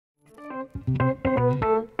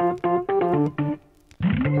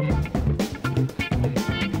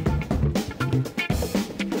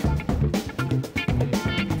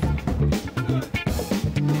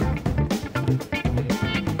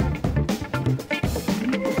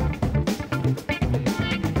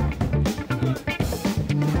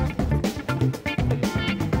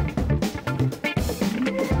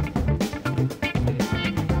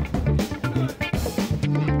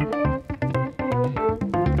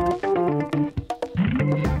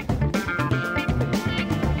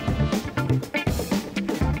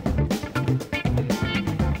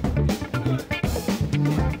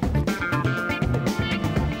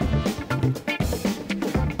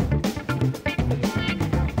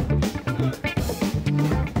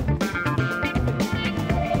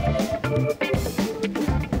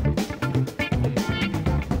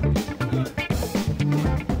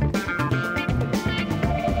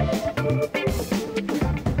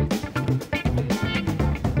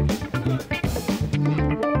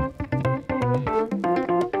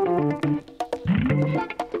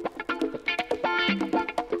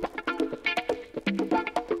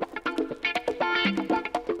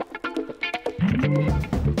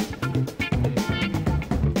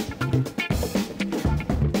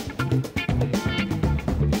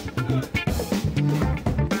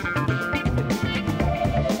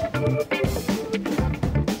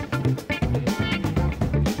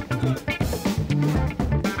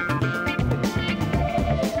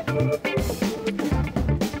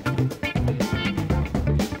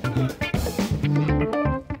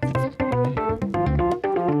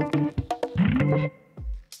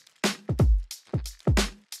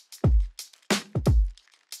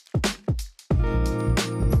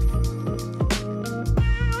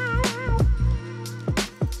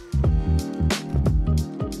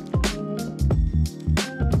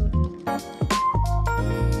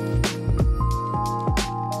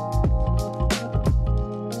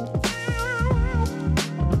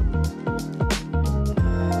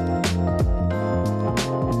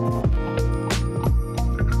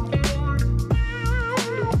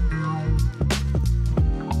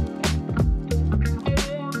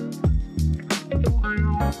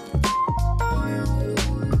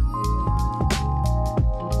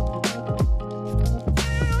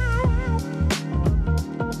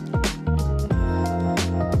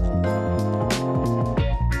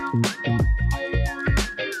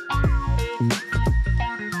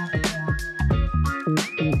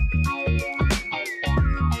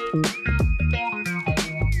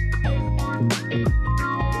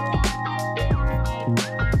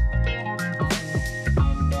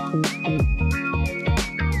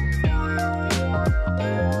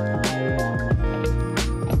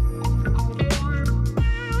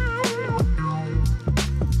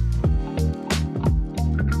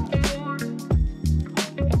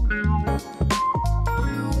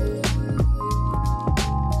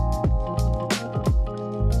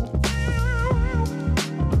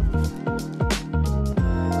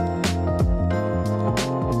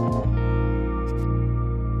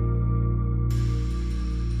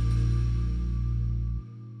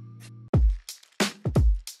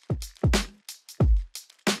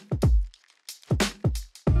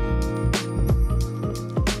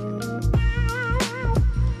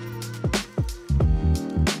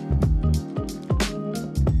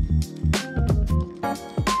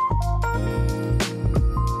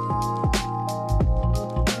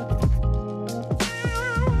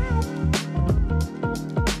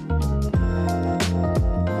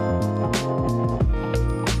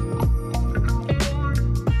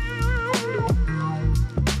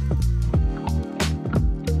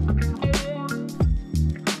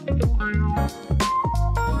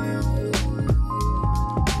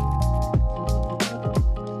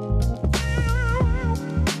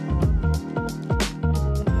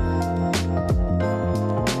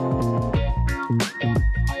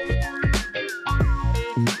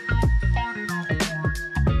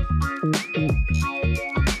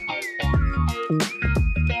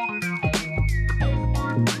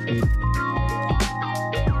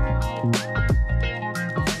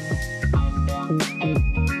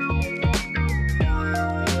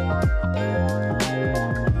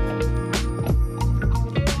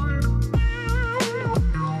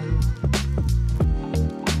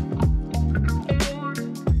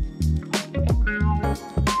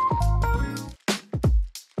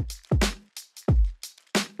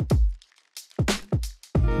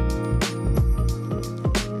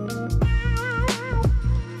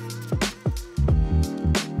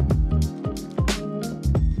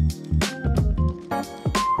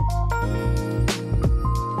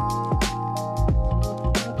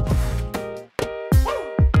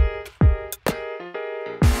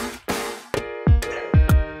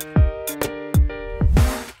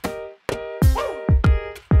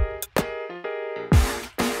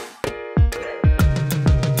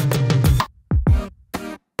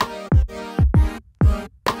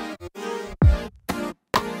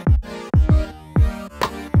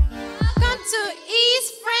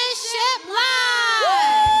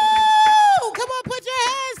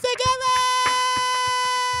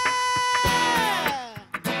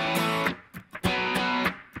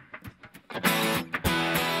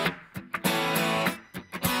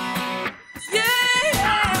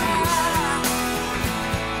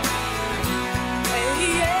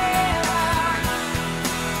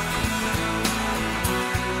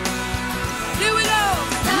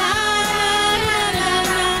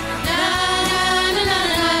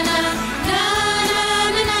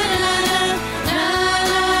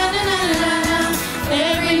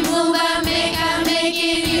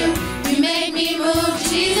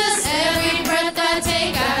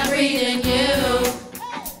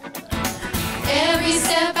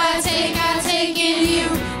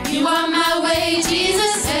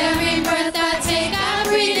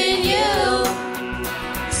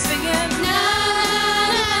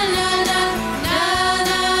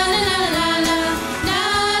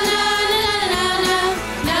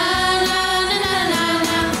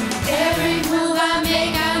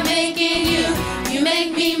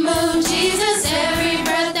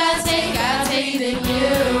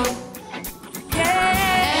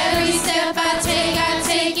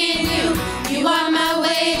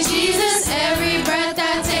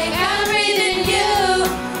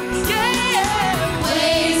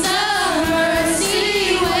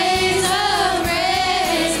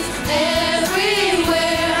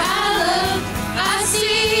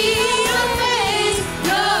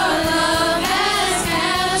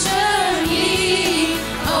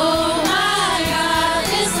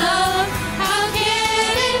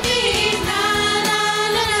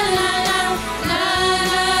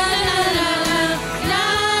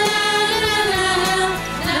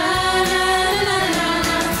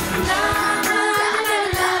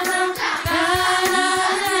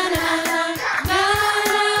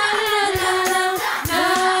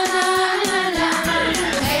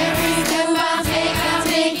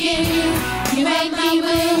my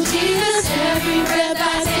way, Jesus. Every breath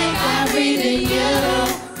I take, I breathe in you.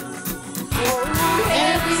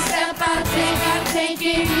 Every step I take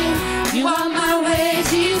in you. You are my way,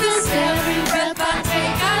 Jesus. Every breath I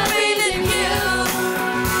take, I breathe in you.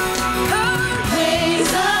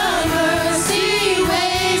 Ways of mercy,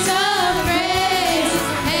 ways of grace.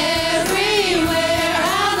 Everywhere I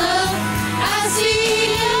look, I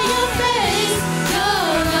see your face. Your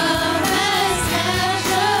love has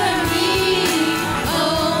captured me.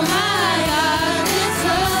 Oh my God, this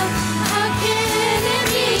love, how can it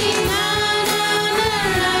be? Na na na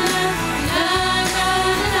na na na na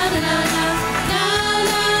na na na.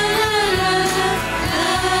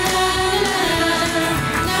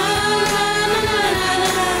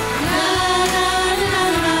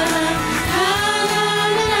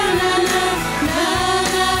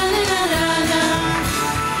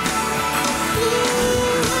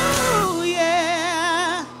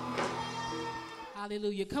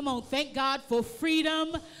 Hallelujah. Come on, thank God for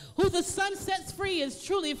freedom. Who the sun sets free is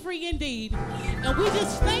truly free indeed. And we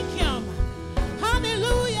just thank him.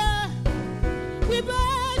 Hallelujah. We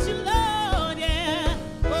bless you, Lord, yeah.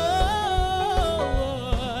 Oh,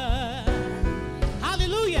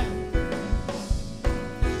 hallelujah.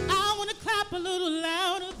 I want to clap a little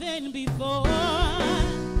louder than before.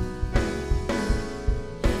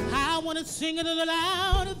 I want to sing a little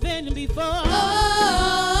louder than before. I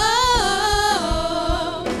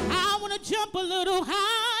want to jump a little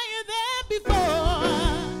higher than before.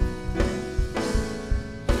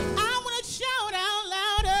 I want to shout out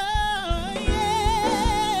louder,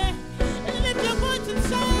 yeah. And lift your voice and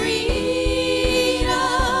say,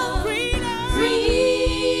 freedom, freedom,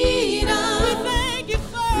 freedom. We thank you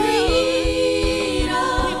for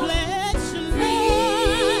freedom. We bless you, Lord.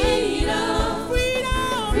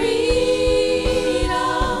 Freedom,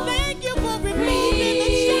 freedom. Thank you for removing the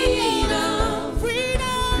shackles.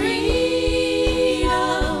 Freedom,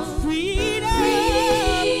 freedom, freedom,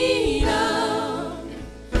 freedom.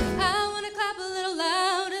 I want to clap a little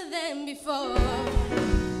louder than before.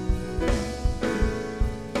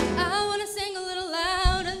 I want to sing a little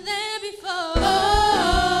louder than before.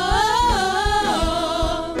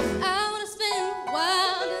 I want to spin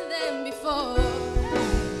wilder than before.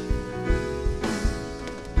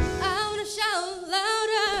 I want to shout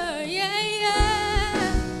louder, yeah,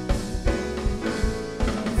 yeah.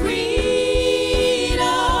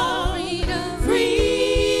 Freedom, freedom,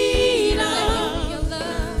 freedom. Thank you for your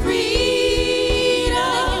love.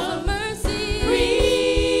 Freedom. Thank you for mercy.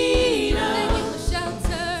 Freedom. Thank you for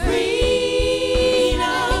shelter. Freedom.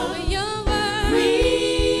 Thank you for your word.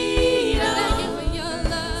 Freedom. Thank you for your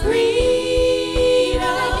love.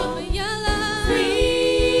 Freedom. Thank you for your love.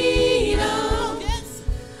 Freedom. Yes.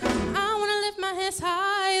 I want to lift my hands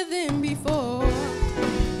higher than before.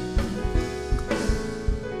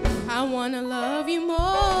 I want to love you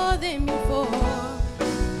more than before.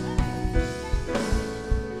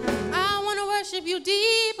 I want to worship you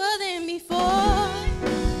deeper than before.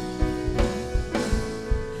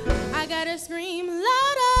 I gotta scream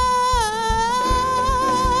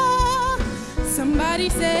louder. Somebody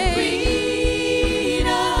say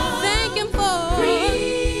freedom. Thank him for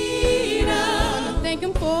freedom. I wanna thank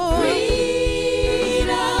him for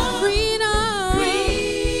freedom. Freedom.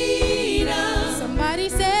 Freedom. Somebody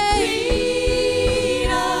say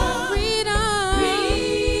freedom. Freedom.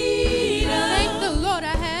 Freedom. Thank the Lord I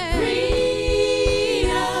have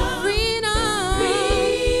freedom. Freedom.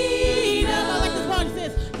 I like this part. It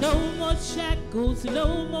says, no more shackles, no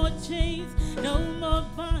more chains, no more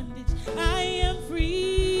bondage. I am free.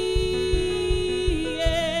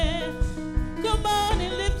 Yeah. Come on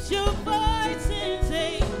and lift your voice and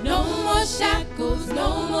say, No more shackles,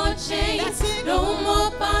 no more That's chains, it. no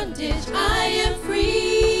more bondage. I am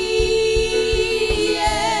free.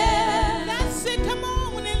 Yeah. that's it. Come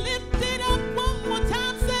on and lift it up one more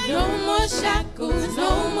time. Say, No more shackles,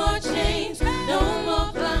 no more chains, no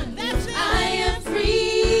more bondage. That's it. I am free.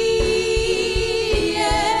 we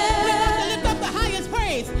have to Yeah. lift up the highest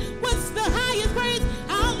praise. What's the highest praise?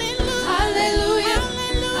 Hallelujah. Hallelujah.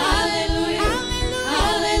 Hallelujah. Hallelujah.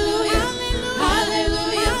 Hallelujah. Hallelujah.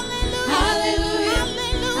 Hallelujah. Hallelujah.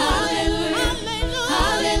 Hallelujah.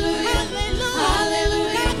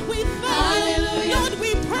 Hallelujah. God, we thank you. Hallelujah. Lord, we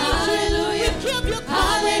praise you. Hallelujah. We give you glory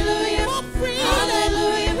Hallelujah. for freedom.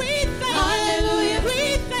 Hallelujah. We thank Hallelujah. you. We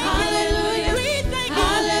thank Hallelujah. you. We thank you.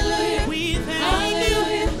 Hallelujah. We thank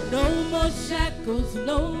Hallelujah. you. No more shackles,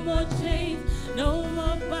 no more chains, no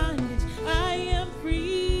more bondage. I am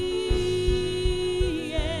free.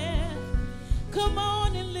 Yeah. Come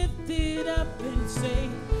on and lift it up and say,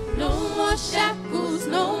 No more shackles,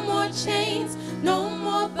 no more chains, no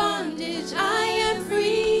more bondage. I am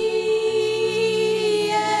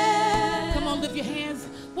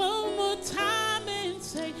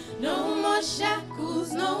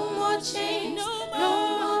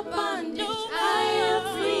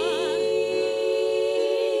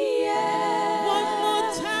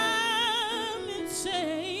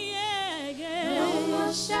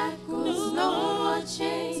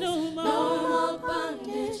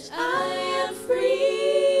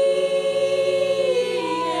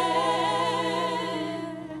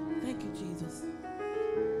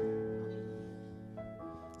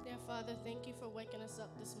Thank you for waking us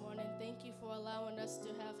up this morning. Thank you for allowing us to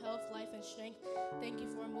have health, life, and strength. Thank you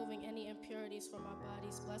for removing any impurities from our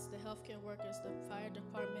bodies. Bless the healthcare workers, the fire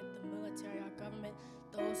department, the military, our government,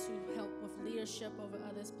 those who help with leadership over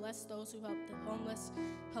others. Bless those who help the homeless.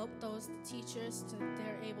 Help those teachers to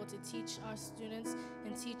they're able to teach our students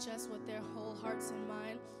and teach us with their whole hearts and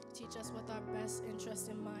mind. Teach us with our best interest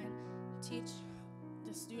in mind. Teach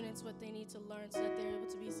the students what they need to learn so that they're able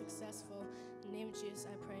to be successful. In the name of Jesus,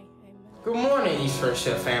 I pray. Amen. Good morning, East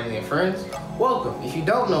Friendship family and friends. Welcome. If you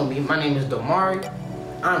don't know me, my name is Domari.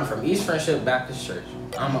 I'm from East Friendship Baptist Church.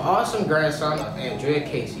 I'm an awesome grandson of Andrea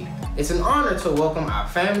Casey. It's an honor to welcome our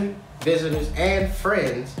family, visitors, and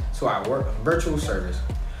friends to our virtual service.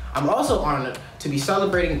 I'm also honored to be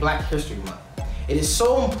celebrating Black History Month. It is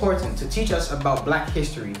so important to teach us about Black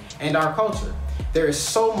history and our culture. There is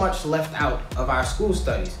so much left out of our school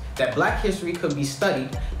studies that Black history could be studied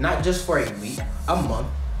not just for a week, a month,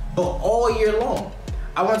 but all year long.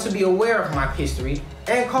 I want to be aware of my history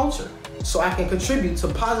and culture so I can contribute to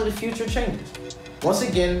positive future changes. Once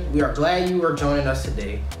again, we are glad you are joining us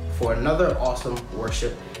today for another awesome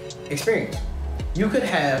worship experience. You could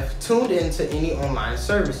have tuned into any online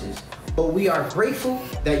services, but we are grateful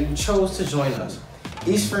that you chose to join us.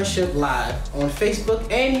 East Friendship Live on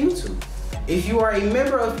Facebook and YouTube. If you are a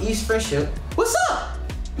member of East Friendship, what's up?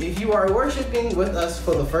 If you are worshiping with us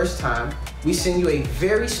for the first time, we send you a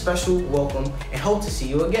very special welcome and hope to see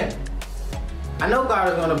you again. I know God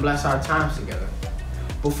is going to bless our times together.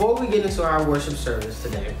 Before we get into our worship service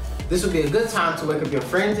today, this will be a good time to wake up your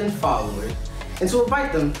friends and followers and to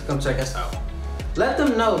invite them to come check us out. Let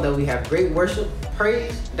them know that we have great worship,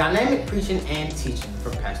 praise, dynamic preaching, and teaching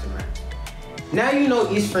from Pastor Max. Now you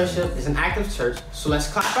know East Friendship is an active church, so let's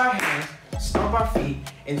clap our hands, stomp our feet,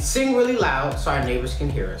 and sing really loud so our neighbors can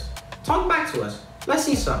hear us. Talk back to us. Let's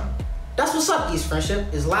see something. That's what's up, East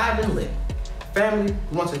Friendship is live and lit. Family,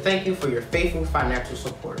 we want to thank you for your faithful financial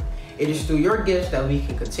support. It is through your gifts that we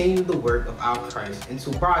can continue the work of our Christ and to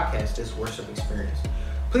broadcast this worship experience.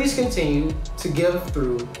 Please continue to give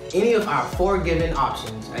through any of our 4 giving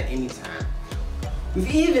options at any time.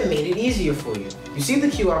 We've even made it easier for you. You see the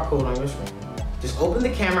QR code on your screen. Just open the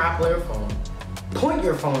camera app on your phone, point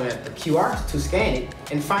your phone at the QR to scan it,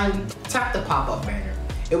 and finally tap the pop-up banner.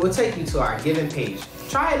 It will take you to our giving page.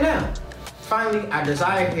 Try it now. Finally, our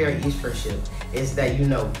desire here at East Friendship is that you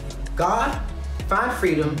know God, find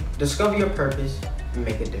freedom, discover your purpose, and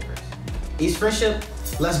make a difference. East Friendship,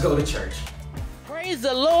 let's go to church. Praise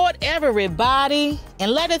the Lord, everybody,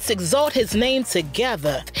 and let us exalt his name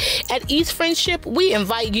together. At East Friendship, we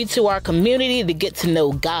invite you to our community to get to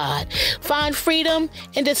know God, find freedom,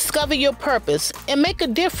 and discover your purpose, and make a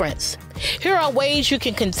difference. Here are ways you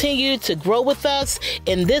can continue to grow with us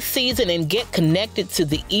in this season and get connected to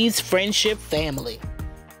the East Friendship family.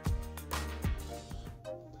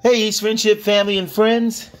 Hey, East Friendship family and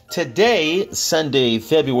friends. Today, Sunday,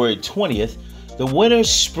 February 20th, the winter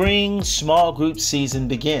spring small group season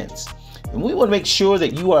begins. And we want to make sure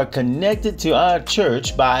that you are connected to our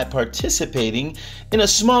church by participating in a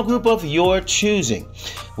small group of your choosing.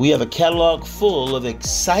 We have a catalog full of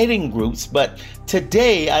exciting groups, but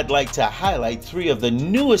today I'd like to highlight 3 of the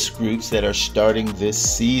newest groups that are starting this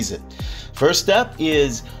season. First up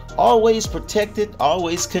is Always Protected,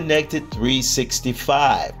 Always Connected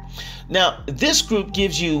 365. Now, this group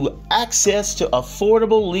gives you access to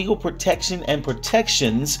affordable legal protection and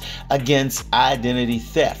protections against identity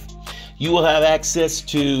theft. You will have access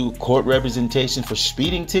to court representation for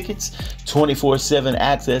speeding tickets, 24/7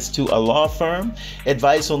 access to a law firm,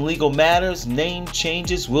 advice on legal matters, name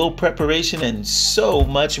changes, will preparation, and so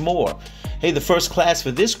much more. Hey, the first class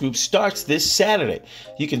for this group starts this Saturday.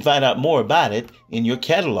 You can find out more about it in your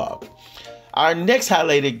catalog. Our next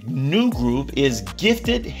highlighted new group is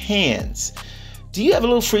Gifted Hands. Do you have a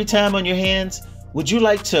little free time on your hands? Would you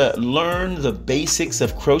like to learn the basics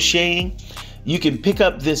of crocheting? You can pick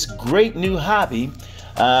up this great new hobby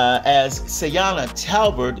as Sayana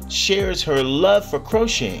Talbert shares her love for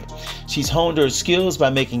crocheting. She's honed her skills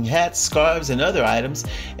by making hats, scarves, and other items,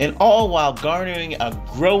 and all while garnering a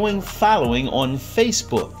growing following on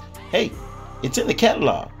Facebook. Hey, it's in the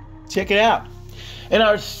catalog. Check it out. And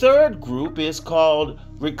our third group is called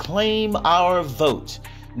Reclaim Our Vote.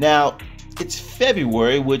 Now, it's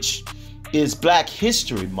February, which is Black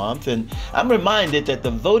History Month, and I'm reminded that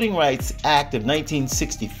the Voting Rights Act of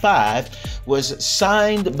 1965 was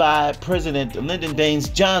signed by President Lyndon Baines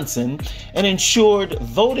Johnson and ensured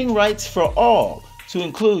voting rights for all, to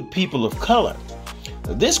include people of color.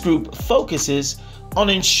 This group focuses on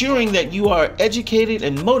ensuring that you are educated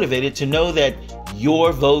and motivated to know that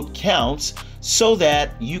your vote counts so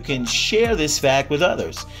that you can share this fact with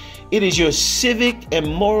others. It is your civic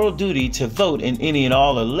and moral duty to vote in any and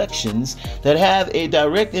all elections that have a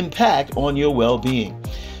direct impact on your well-being.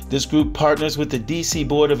 This group partners with the DC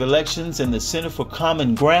Board of Elections and the Center for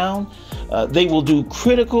Common Ground. They will do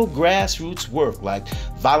critical grassroots work like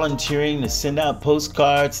volunteering to send out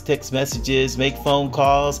postcards, text messages, make phone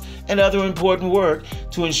calls, and other important work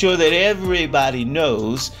to ensure that everybody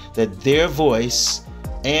knows that their voice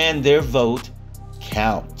and their vote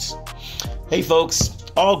counts. Hey folks,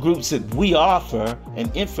 all groups that we offer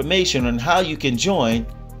and information on how you can join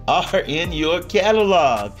are in your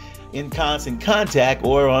catalog, in Constant Contact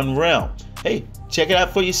or on Realm. Hey, check it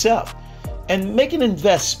out for yourself and make an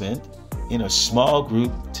investment in a small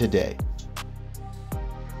group today.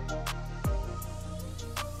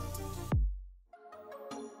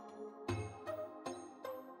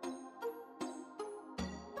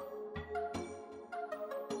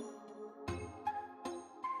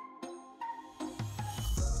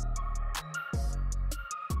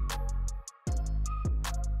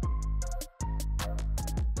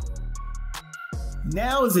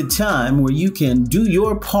 Now is a time where you can do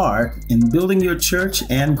your part in building your church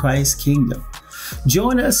and Christ's kingdom.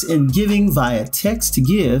 Join us in giving via text to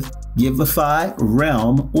give, GIVELIFY,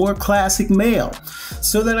 Realm, or Classic Mail,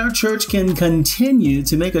 so that our church can continue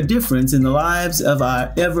to make a difference in the lives of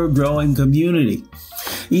our ever-growing community.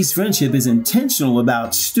 East Friendship is intentional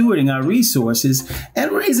about stewarding our resources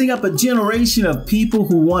and raising up a generation of people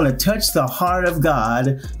who want to touch the heart of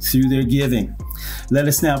God through their giving. Let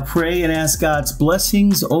us now pray and ask God's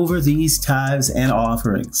blessings over these tithes and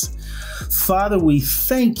offerings. Father, we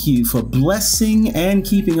thank you for blessing and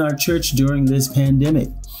keeping our church during this pandemic.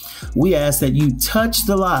 We ask that you touch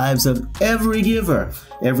the lives of every giver,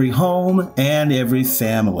 every home, and every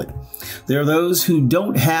family. There are those who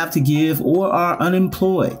don't have to give or are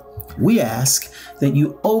unemployed. We ask that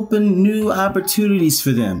you open new opportunities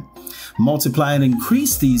for them. Multiply and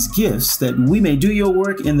increase these gifts that we may do your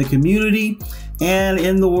work in the community and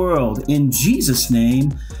in the world. In Jesus'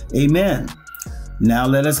 name, amen. Now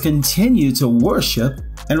let us continue to worship.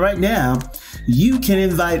 And right now, you can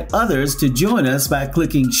invite others to join us by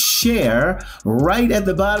clicking share right at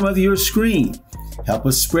the bottom of your screen. Help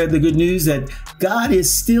us spread the good news that God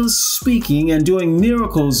is still speaking and doing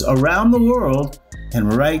miracles around the world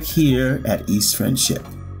and right here at East Friendship.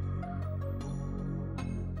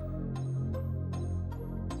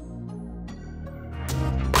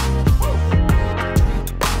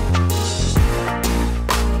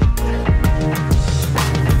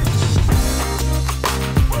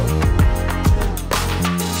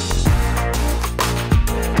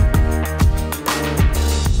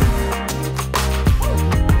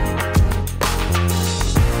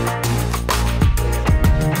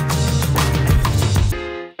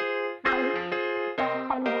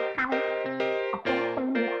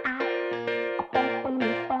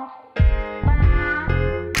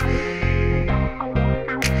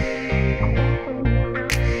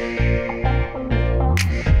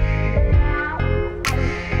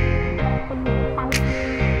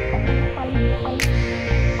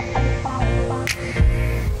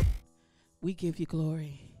 We give you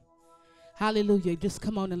glory. Hallelujah. Just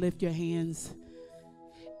come on and lift your hands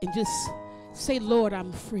and just say, Lord,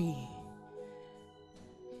 I'm free.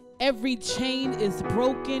 Every chain is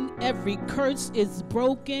broken. Every curse is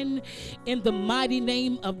broken in the mighty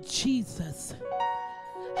name of Jesus.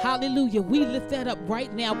 Hallelujah. We lift that up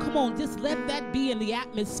right now. Come on, just let that be in the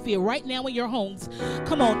atmosphere right now in your homes.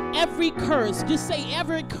 Come on, every curse, just say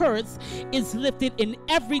every curse is lifted and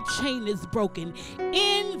every chain is broken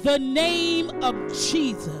in the name of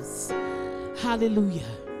Jesus. Hallelujah.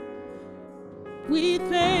 We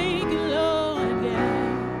thank you, Lord. Yeah.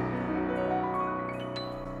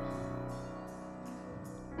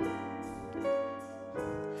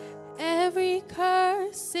 Every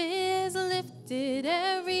curse is lifted,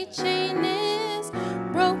 every chain is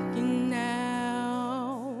broken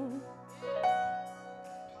now.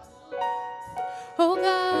 Oh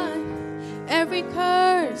God, every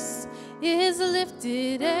curse is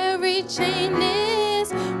lifted, every chain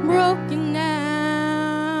is broken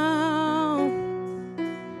now.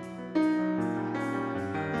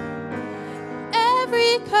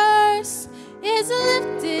 Every curse is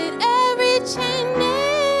lifted, every chain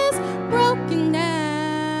is broken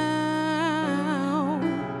now.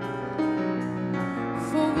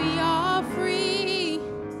 For we are free,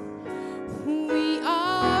 we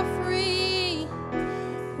are free,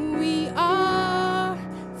 we are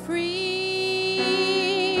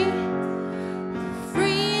free.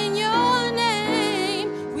 Free in your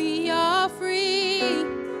name, we are free,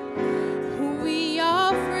 we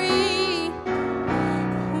are free,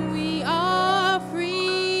 we are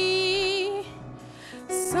free.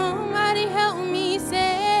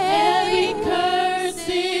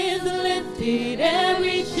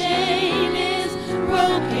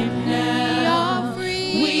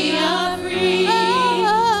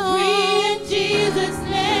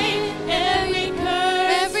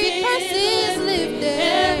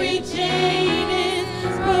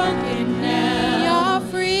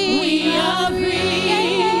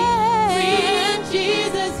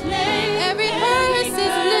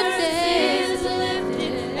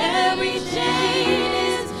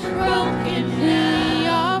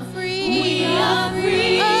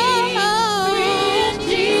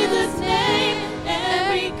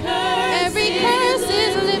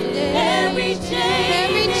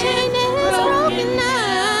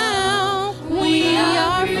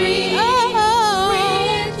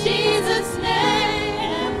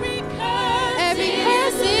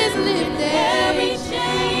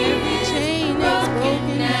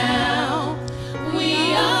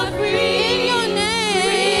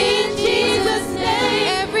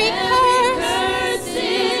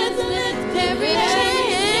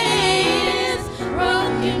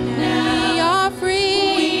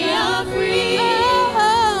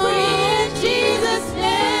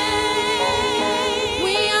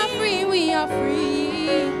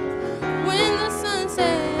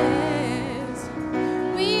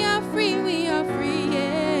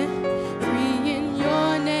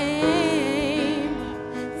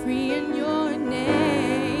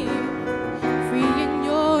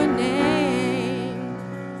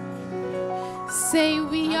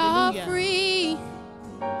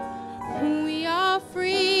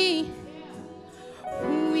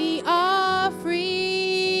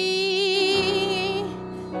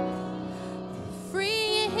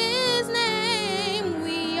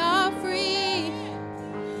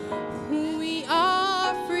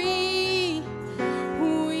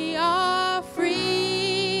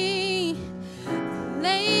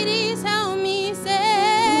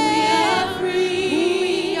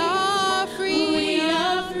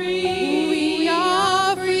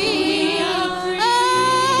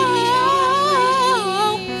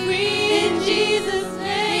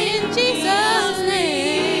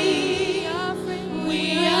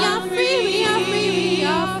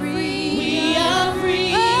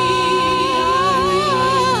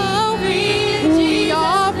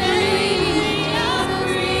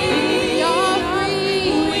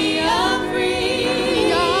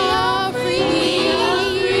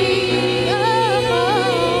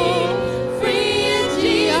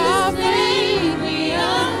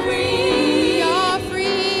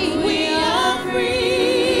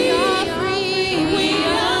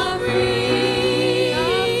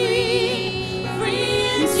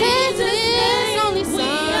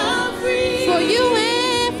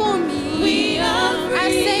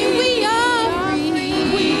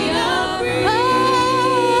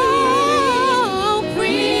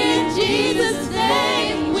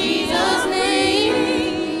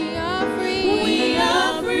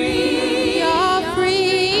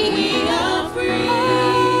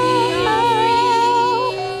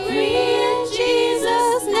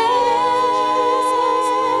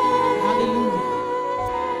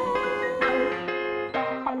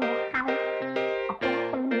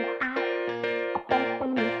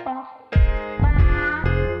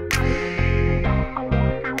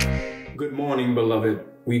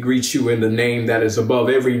 we greet you in the name that is above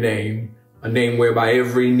every name, a name whereby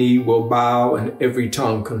every knee will bow and every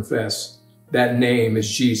tongue confess. That name is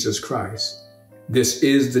Jesus Christ. This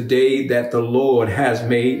is the day that the Lord has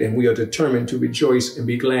made, and we are determined to rejoice and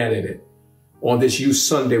be glad in it. On this Youth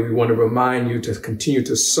Sunday, we want to remind you to continue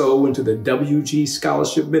to sow into the WG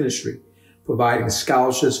Scholarship Ministry, providing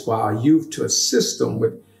scholarships for our youth to assist them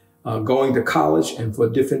with going to college and for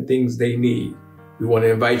different things they need. We want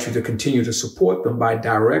to invite you to continue to support them by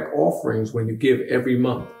direct offerings when you give every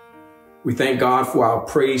month. We thank God for our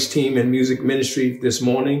praise team and music ministry this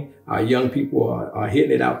morning. Our young people are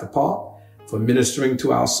hitting it out the park for ministering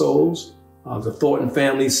to our souls. The Thornton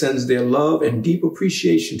family sends their love and deep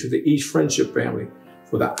appreciation to the East Friendship family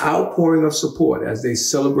for the outpouring of support as they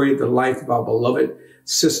celebrated the life of our beloved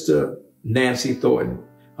sister, Nancy Thornton,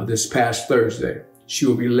 this past Thursday. She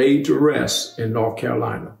will be laid to rest in North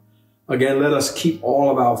Carolina. Again, let us keep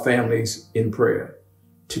all of our families in prayer.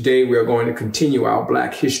 Today, we are going to continue our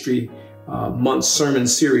Black History Month sermon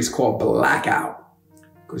series called Blackout,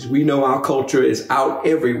 because we know our culture is out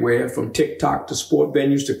everywhere, from TikTok to sport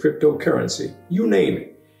venues to cryptocurrency, you name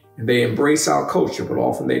it. And they embrace our culture, but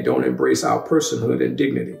often they don't embrace our personhood and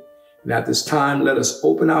dignity. And at this time, let us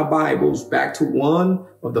open our Bibles back to one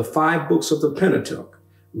of the 5 books of the Pentateuch,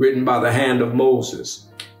 written by the hand of Moses.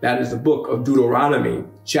 That is the book of Deuteronomy,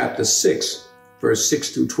 chapter 6, verse 6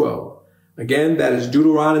 through 12. Again, that is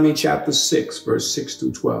Deuteronomy chapter 6, verse 6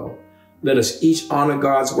 through 12. Let us each honor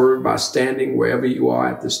God's word by standing wherever you are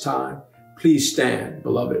at this time. Please stand,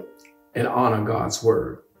 beloved, and honor God's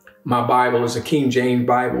word. My Bible is a King James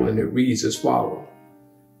Bible, and it reads as follows.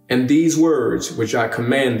 And these words which I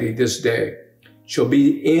command thee this day shall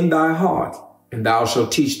be in thy heart, and thou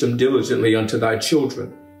shalt teach them diligently unto thy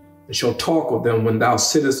children, and shalt talk of them when thou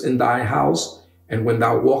sittest in thy house, and when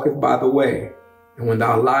thou walkest by the way, and when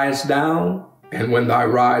thou liest down, and when thou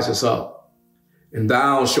risest up. And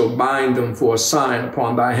thou shalt bind them for a sign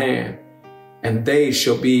upon thy hand, and they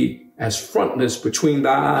shall be as frontlets between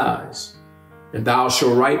thy eyes. And thou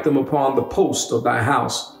shalt write them upon the post of thy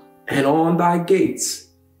house, and on thy gates.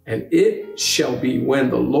 And it shall be when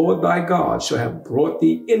the Lord thy God shall have brought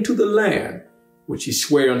thee into the land which he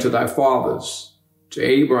sware unto thy fathers, to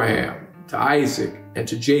Abraham, to Isaac, and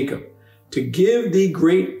to Jacob, to give thee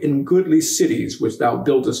great and goodly cities which thou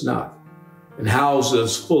buildest not, and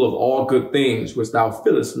houses full of all good things which thou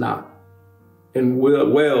fillest not, and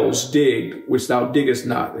wells digged which thou diggest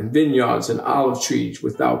not, and vineyards and olive trees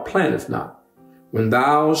which thou plantest not. When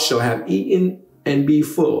thou shalt have eaten and be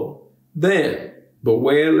full, then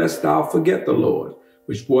beware lest thou forget the Lord,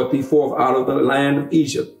 which brought thee forth out of the land of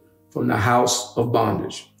Egypt, from the house of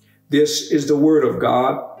bondage. This is the word of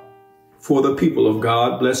God for the people of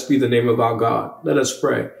God. Blessed be the name of our God. Let us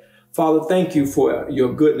pray. Father, thank you for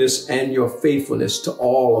your goodness and your faithfulness to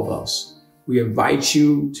all of us. We invite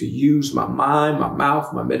you to use my mind, my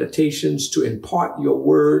mouth, my meditations to impart your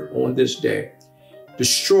word on this day.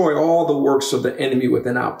 Destroy all the works of the enemy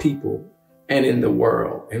within our people and in the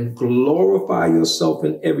world, and glorify yourself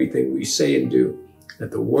in everything we say and do.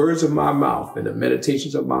 Let the words of my mouth and the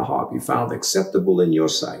meditations of my heart be found acceptable in your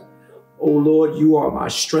sight. O Lord, you are my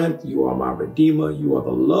strength. You are my redeemer. You are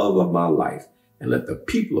the love of my life. And let the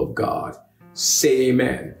people of God say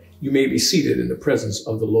amen. You may be seated in the presence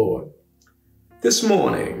of the Lord. This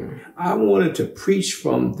morning, I wanted to preach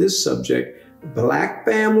from this subject, Black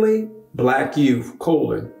family, Black youth,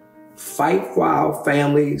 fight for our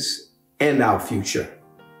families and our future.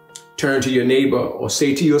 Turn to your neighbor or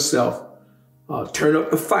say to yourself, turn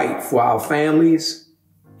up the fight for our families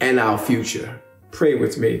and our future. Pray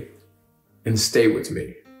with me and stay with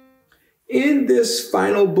me. In this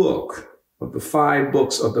final book of the 5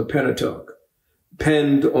 books of the Pentateuch,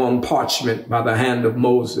 penned on parchment by the hand of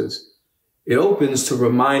Moses, it opens to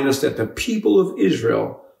remind us that the people of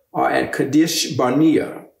Israel are at Kadesh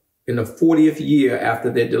Barnea in the 40th year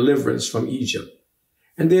after their deliverance from Egypt.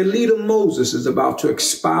 And their leader Moses is about to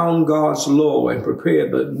expound God's law and prepare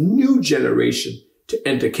the new generation to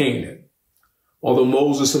enter Canaan. Although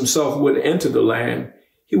Moses himself would enter the land,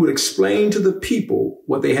 he would explain to the people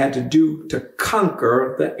what they had to do to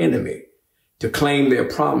conquer the enemy, to claim their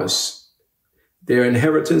promise, their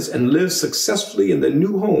inheritance, and live successfully in the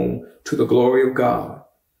new home to the glory of God.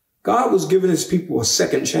 God was giving his people a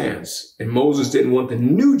second chance, and Moses didn't want the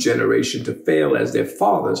new generation to fail as their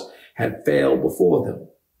fathers had failed before them.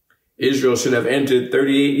 Israel should have entered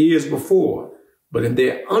 38 years before, but in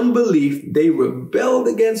their unbelief, they rebelled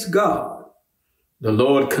against God. The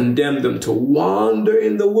Lord condemned them to wander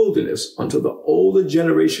in the wilderness until the older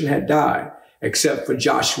generation had died, except for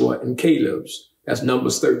Joshua and Caleb's. That's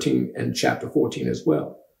Numbers 13 and chapter 14 as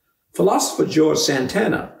well. Philosopher George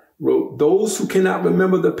Santana wrote, "Those who cannot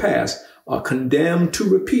remember the past are condemned to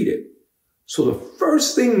repeat it." So the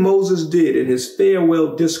first thing Moses did in his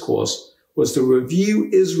farewell discourse was to review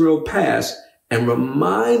Israel's past and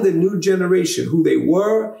remind the new generation who they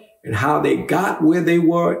were and how they got where they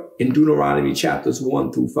were in Deuteronomy chapters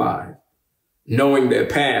 1 through 5. Knowing their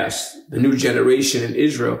past, the new generation in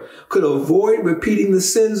Israel could avoid repeating the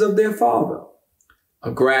sins of their father.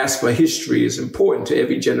 A grasp of history is important to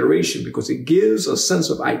every generation because it gives a sense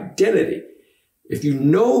of identity. If you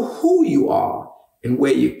know who you are and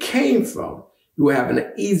where you came from, you will have an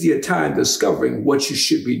easier time discovering what you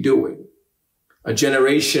should be doing. A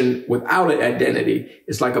generation without an identity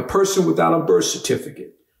is like a person without a birth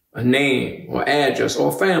certificate, a name or address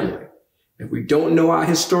or family. If we don't know our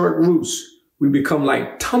historic roots, we become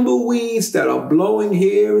like tumbleweeds that are blowing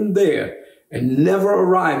here and there and never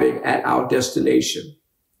arriving at our destination.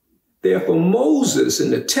 Therefore, Moses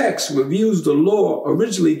in the text reviews the law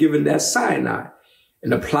originally given at Sinai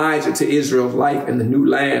and applies it to Israel's life in the new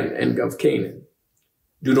land and of Canaan.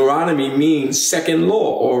 Deuteronomy means second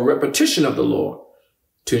law or repetition of the law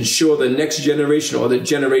to ensure the next generation or the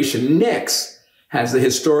generation next has the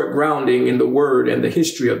historic grounding in the word and the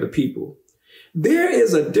history of the people. There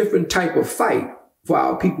is a different type of fight for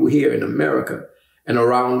our people here in America and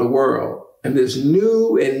around the world. And this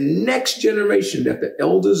new and next generation that the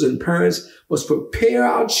elders and parents must prepare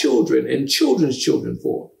our children and children's children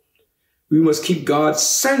for. We must keep God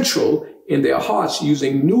central in their hearts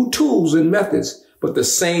using new tools and methods, but the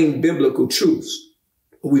same biblical truths.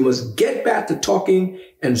 We must get back to talking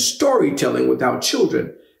and storytelling with our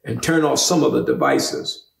children and turn off some of the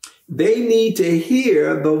devices. They need to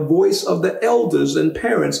hear the voice of the elders and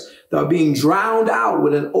parents that are being drowned out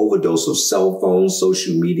with an overdose of cell phones,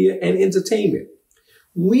 social media, and entertainment.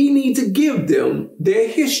 We need to give them their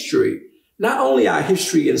history, not only our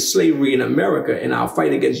history in slavery in America and our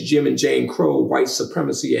fight against Jim and Jane Crow, white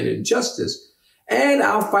supremacy and injustice, and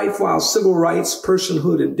our fight for our civil rights,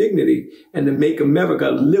 personhood, and dignity, and to make America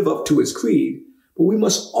live up to its creed. But we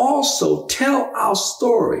must also tell our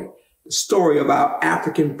story, the story of our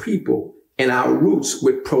African people and our roots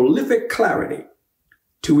with prolific clarity.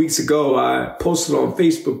 2 weeks ago, I posted on my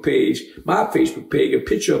Facebook page, a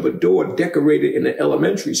picture of a door decorated in an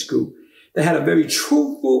elementary school that had a very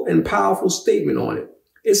truthful and powerful statement on it.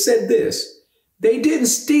 It said this: "They didn't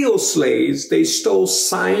steal slaves. They stole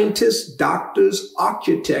scientists, doctors,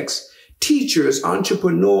 architects, teachers,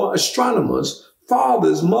 entrepreneurs, astronomers,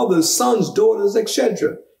 fathers, mothers, sons, daughters,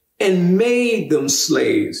 etc., and made them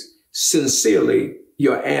slaves. Sincerely,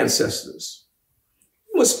 your ancestors."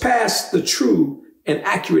 We must pass the true and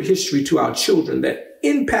accurate history to our children that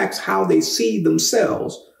impacts how they see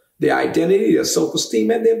themselves, their identity, their self-esteem,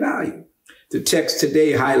 and their value. The text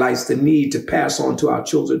today highlights the need to pass on to our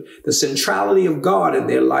children the centrality of God in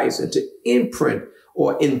their lives and to imprint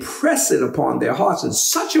or impress it upon their hearts in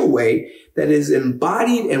such a way that is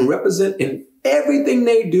embodied and represented in everything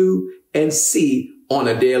they do and see on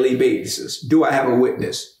a daily basis. Do I have a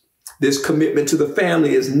witness? This commitment to the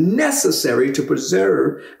family is necessary to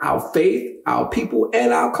preserve our faith, our people,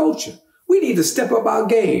 and our culture. We need to step up our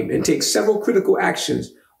game and take several critical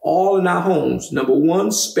actions, all in our homes. Number one,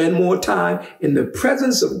 spend more time in the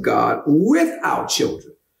presence of God with our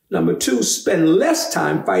children. Number two, spend less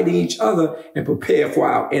time fighting each other and prepare for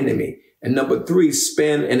our enemy. And number three,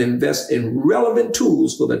 spend and invest in relevant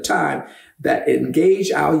tools for the time that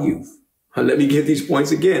engage our youth. Let me get these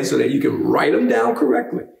points again so that you can write them down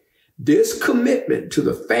correctly. This commitment to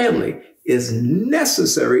the family is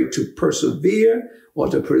necessary to persevere or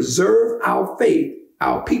to preserve our faith,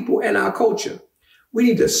 our people, and our culture. We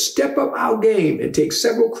need to step up our game and take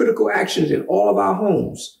several critical actions in all of our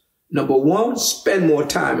homes. Number one, spend more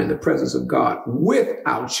time in the presence of God with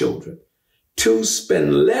our children. Two,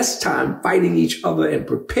 spend less time fighting each other and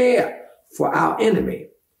prepare for our enemy.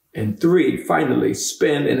 And three, finally,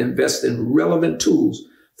 spend and invest in relevant tools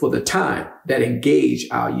for the time that engage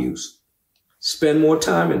our youth. Spend more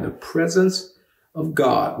time in the presence of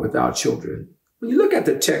God with our children. When you look at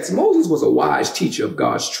the text, Moses was a wise teacher of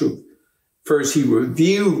God's truth. First, he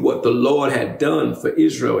reviewed what the Lord had done for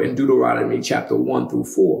Israel in Deuteronomy chapter 1 through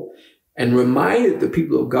 4 and reminded the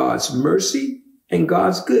people of God's mercy and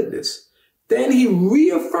God's goodness. Then he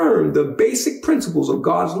reaffirmed the basic principles of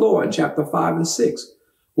God's law in chapter 5 and 6,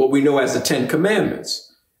 what we know as the 10 Commandments.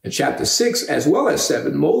 In chapter 6, as well as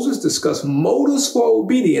 7, Moses discussed motives for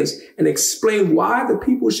obedience and explained why the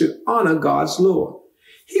people should honor God's law.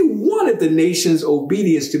 He wanted the nation's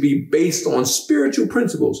obedience to be based on spiritual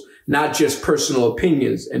principles, not just personal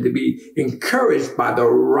opinions, and to be encouraged by the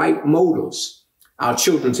right motives. Our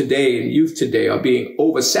children today and youth today are being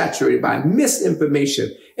oversaturated by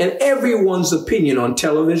misinformation and everyone's opinion on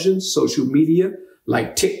television, social media,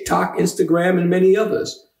 like TikTok, Instagram, and many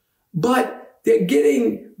others. But they're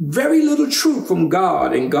getting very little truth from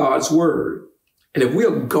God and God's word. And if we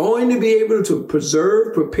are going to be able to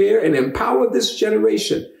preserve, prepare, and empower this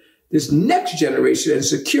generation, this next generation, and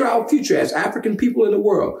secure our future as African people in the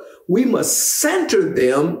world, we must center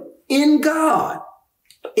them in God,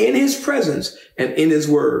 in his presence, and in his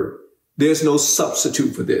word. There's no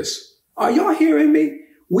substitute for this. Are y'all hearing me?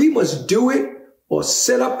 We must do it or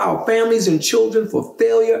set up our families and children for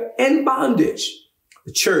failure and bondage.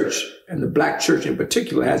 The church, and the black church in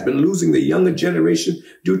particular, has been losing the younger generation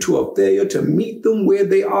due to a failure to meet them where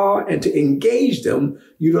they are and to engage them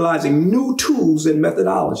utilizing new tools and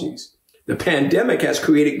methodologies. The pandemic has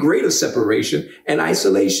created greater separation and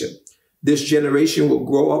isolation. This generation will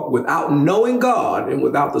grow up without knowing God and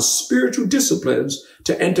without the spiritual disciplines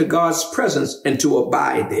to enter God's presence and to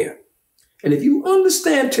abide there. And if you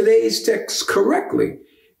understand today's text correctly,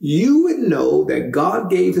 you would know that God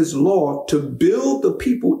gave his law to build the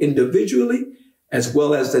people individually as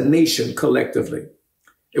well as the nation collectively.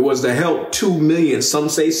 It was to help 2 million, some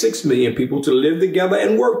say 6 million people to live together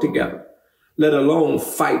and work together, let alone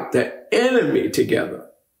fight the enemy together.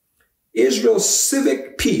 Israel's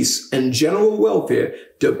civic peace and general welfare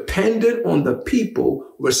depended on the people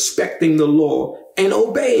respecting the law and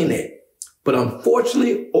obeying it. But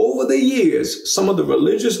unfortunately, over the years, some of the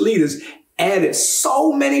religious leaders added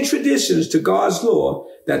so many traditions to God's law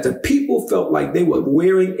that the people felt like they were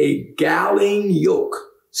wearing a galling yoke.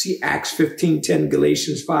 See Acts 15:10,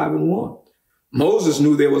 Galatians 5:1. Moses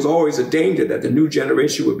knew there was always a danger that the new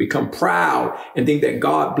generation would become proud and think that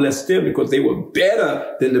God blessed them because they were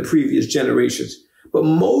better than the previous generations. But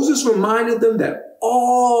Moses reminded them that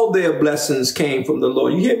all their blessings came from the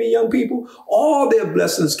Lord. You hear me, young people? All their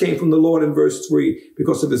blessings came from the Lord in verse 3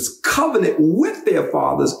 because of his covenant with their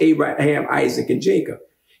fathers, Abraham, Isaac, and Jacob.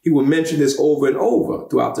 He will mention this over and over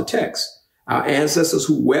throughout the text. Our ancestors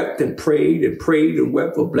who wept and prayed and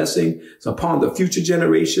wept for blessings upon the future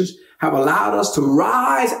generations have allowed us to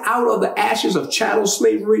rise out of the ashes of chattel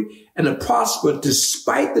slavery and to prosper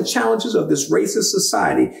despite the challenges of this racist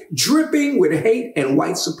society, dripping with hate and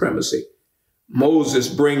white supremacy. Moses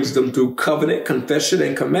brings them through covenant, confession,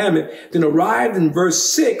 and commandment, then arrived in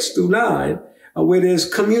verse 6 through 9, where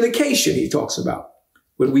there's communication he talks about.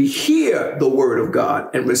 When we hear the word of God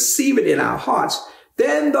and receive it in our hearts,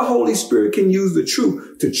 then the Holy Spirit can use the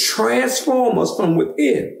truth to transform us from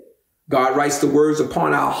within. God writes the words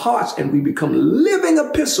upon our hearts and we become living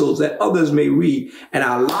epistles that others may read, and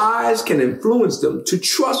our lives can influence them to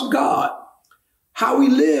trust God. How we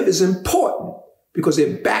live is important because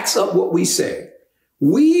it backs up what we say.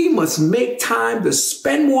 We must make time to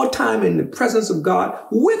spend more time in the presence of God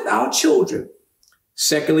with our children.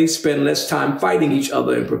 Secondly, spend less time fighting each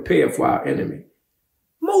other and prepare for our enemy.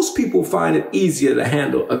 Most people find it easier to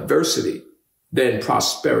handle adversity than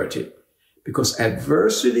prosperity because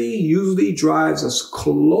adversity usually drives us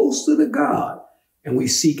closer to God and we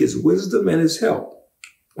seek his wisdom and his help.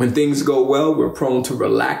 When things go well, we're prone to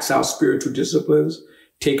relax our spiritual disciplines,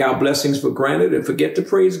 take our blessings for granted, and forget to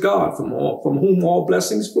praise God from whom all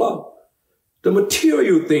blessings flow. The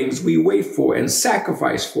material things we wait for and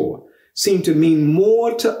sacrifice for seem to mean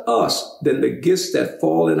more to us than the gifts that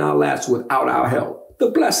fall in our laps without our help, the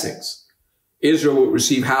blessings. Israel would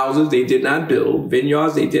receive houses they did not build,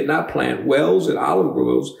 vineyards they did not plant, wells and olive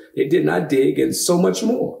groves they did not dig, and so much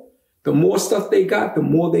more. The more stuff they got, the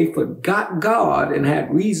more they forgot God and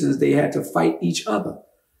had reasons they had to fight each other.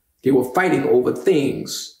 They were fighting over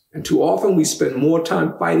things. And too often we spend more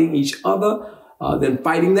time fighting each other than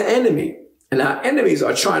fighting the enemy. And our enemies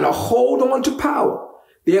are trying to hold on to power.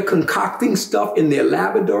 They're concocting stuff in their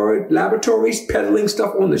laboratories, peddling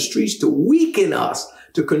stuff on the streets to weaken us,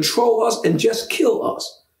 to control us, and just kill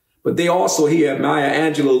us. But they also hear Maya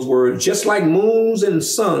Angelou's words, just like moons and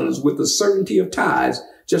suns with the certainty of tides,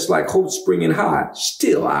 just like hope springing high,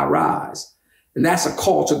 still I rise. And that's a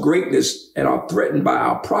call to greatness and are threatened by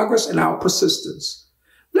our progress and our persistence.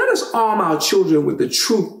 Let us arm our children with the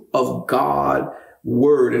truth of God's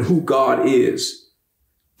word and who God is.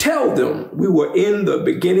 Tell them we were in the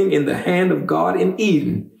beginning in the hand of God in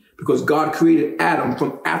Eden because God created Adam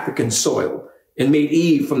from African soil and made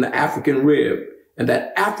Eve from the African rib, and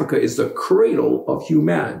that Africa is the cradle of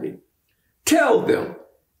humanity. Tell them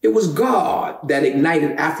it was God that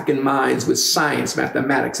ignited African minds with science,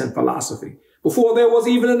 mathematics, and philosophy before there was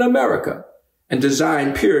even an America. and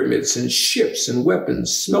designed pyramids and ships and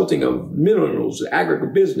weapons, smelting of minerals,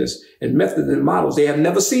 agribusiness, and methods and models they have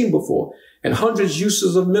never seen before, and hundreds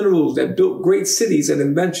uses of minerals that built great cities and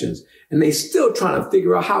inventions. And they still trying to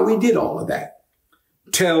figure out how we did all of that.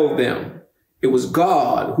 Tell them it was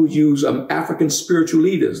God who used African spiritual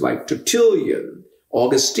leaders like Tertullian,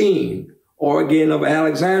 Augustine, Origen of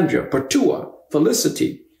Alexandria, Pertua,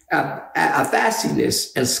 Felicity,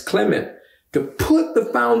 Athanasius, and Clement to put the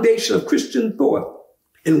foundation of Christian thought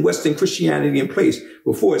in Western Christianity in place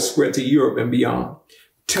before it spread to Europe and beyond.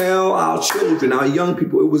 Tell our children, our young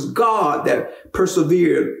people, it was God that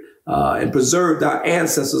persevered and preserved our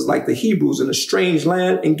ancestors like the Hebrews in a strange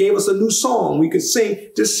land and gave us a new song we could sing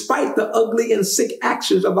despite the ugly and sick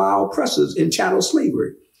actions of our oppressors in chattel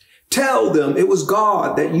slavery. Tell them it was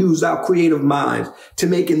God that used our creative minds to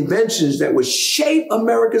make inventions that would shape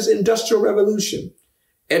America's industrial revolution,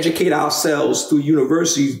 educate ourselves through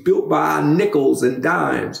universities built by our nickels and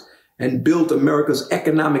dimes, and built America's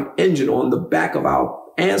economic engine on the back of our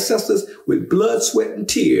ancestors with blood, sweat, and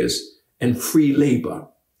tears and free labor.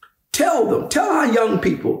 Tell them, tell our young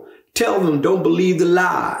people, tell them don't believe the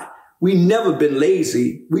lie. We never been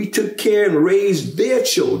lazy. We took care and raised their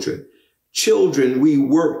children. Children we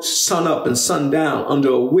worked sun up and sun down under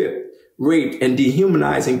a whip, raped, and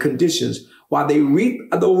dehumanizing conditions while they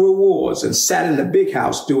reaped the rewards and sat in the big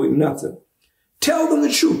house doing nothing. Tell them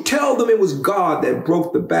the truth. Tell them it was God that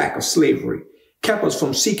broke the back of slavery, kept us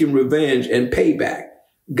from seeking revenge and payback,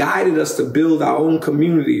 guided us to build our own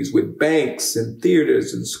communities with banks and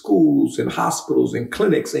theaters and schools and hospitals and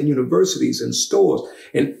clinics and universities and stores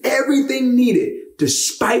and everything needed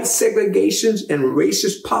despite segregations and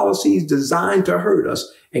racist policies designed to hurt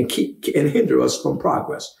us and hinder us from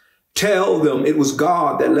progress. Tell them it was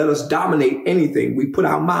God that let us dominate anything we put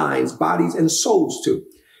our minds, bodies, and souls to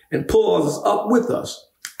and pull us up with us.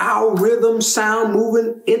 Our rhythm, sound,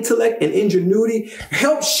 movement, intellect, and ingenuity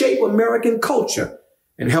helped shape American culture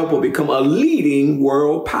and help her become a leading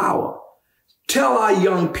world power. Tell our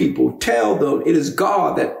young people, tell them it is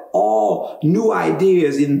God that all new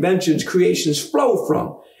ideas, inventions, creations flow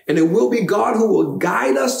from. And it will be God who will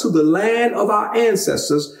guide us to the land of our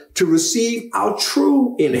ancestors to receive our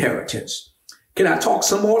true inheritance. Can I talk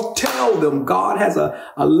some more? Tell them God has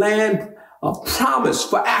a land of promise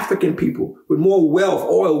for African people with more wealth,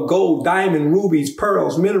 oil, gold, diamond, rubies,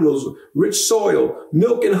 pearls, minerals, rich soil,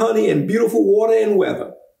 milk and honey, and beautiful water and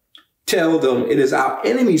weather. Tell them it is our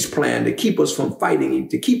enemy's plan to keep us from fighting,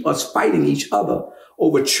 to keep us fighting each other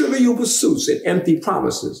over trivial pursuits and empty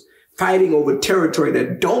promises, fighting over territory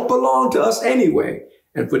that don't belong to us anyway,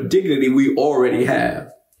 and for dignity we already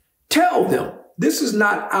have. Tell them this is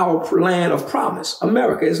not our land of promise.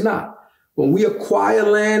 America is not. When we acquire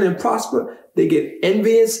land and prosper, they get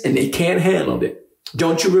envious and they can't handle it.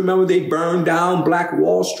 Don't you remember they burned down Black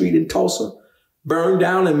Wall Street in Tulsa? Burned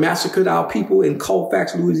down and massacred our people in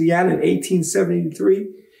Colfax, Louisiana in 1873,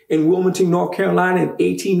 in Wilmington, North Carolina in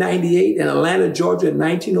 1898, in Atlanta, Georgia in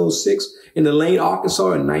 1906, in Elaine,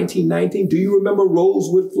 Arkansas in 1919. Do you remember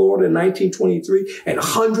Rosewood, Florida in 1923, and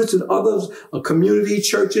hundreds of others community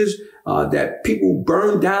churches that people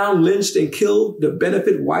burned down, lynched, and killed to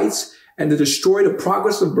benefit whites and to destroy the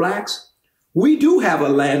progress of blacks? We do have a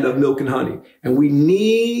land of milk and honey, and we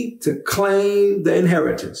need to claim the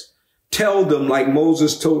inheritance. Tell them, like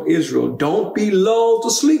Moses told Israel, don't be lulled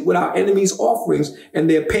to sleep with our enemies' offerings and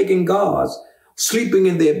their pagan gods, sleeping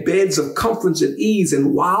in their beds of comforts and ease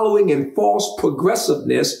and wallowing in false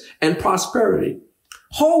progressiveness and prosperity.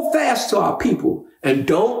 Hold fast to our people and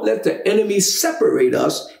don't let the enemy separate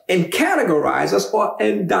us and categorize us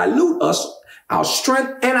and dilute us, our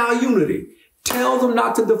strength and our unity. Tell them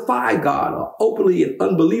not to defy God or openly and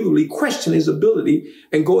unbelievably question his ability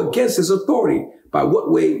and go against his authority by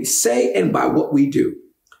what we say and by what we do.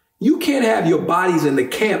 You can't have your bodies in the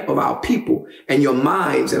camp of our people and your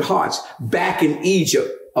minds and hearts back in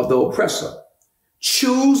Egypt of the oppressor.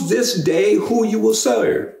 Choose this day who you will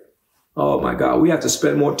serve. Oh my God, we have to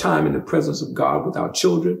spend more time in the presence of God with our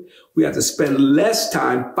children. We have to spend less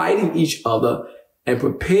time fighting each other and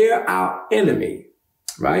prepare our enemy,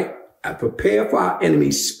 right? And prepare for our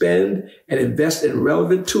enemy, spend and invest in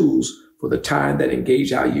relevant tools for the time that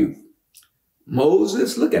engage our youth.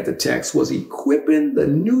 Moses, look at the text, was equipping the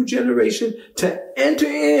new generation to enter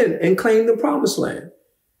in and claim the promised land.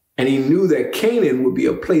 And he knew that Canaan would be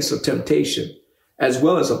a place of temptation as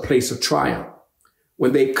well as a place of triumph.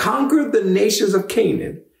 When they conquered the nations of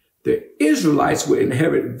Canaan, the Israelites would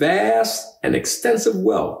inherit vast and extensive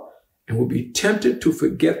wealth and would be tempted to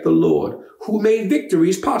forget the Lord who made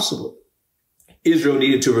victories possible. Israel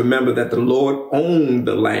needed to remember that the Lord owned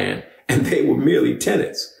the land and they were merely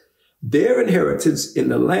tenants. Their inheritance in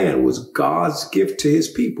the land was God's gift to his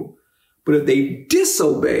people. But if they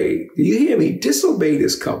disobeyed, do you hear me? Disobeyed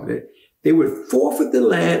his covenant, they would forfeit the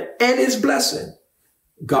land and its blessing.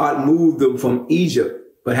 God moved them from Egypt,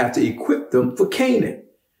 but have to equip them for Canaan.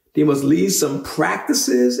 They must leave some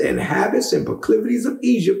practices and habits and proclivities of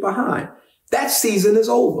Egypt behind. That season is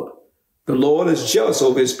over. The Lord is jealous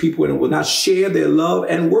over his people and will not share their love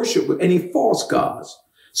and worship with any false gods.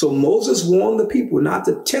 So Moses warned the people not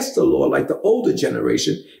to test the Lord like the older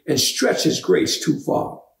generation and stretch his grace too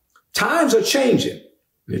far. Times are changing.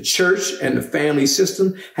 The church and the family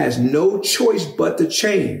system has no choice but to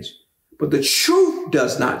change. But the truth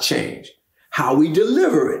does not change. How we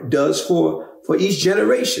deliver it does for each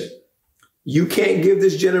generation. You can't give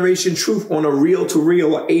this generation truth on a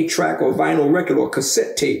reel-to-reel or 8-track or vinyl record or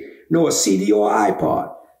cassette tape, nor a CD or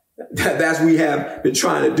iPod. That's what we have been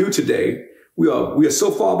trying to do today. We are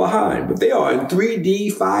so far behind, but they are in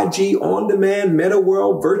 3D, 5G, on-demand, meta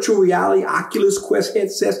world, virtual reality, Oculus Quest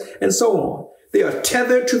headsets, and so on. They are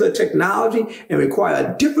tethered to the technology and require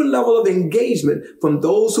a different level of engagement from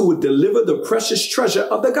those who would deliver the precious treasure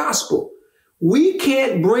of the gospel. We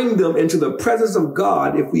can't bring them into the presence of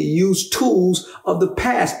God if we use tools of the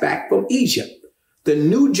past back from Egypt. The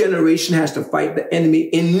new generation has to fight the enemy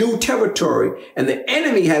in new territory, and the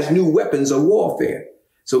enemy has new weapons of warfare.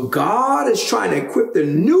 So God is trying to equip the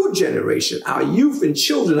new generation, our youth and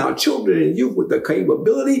children, our children and youth, with the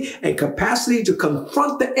capability and capacity to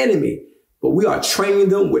confront the enemy. But we are training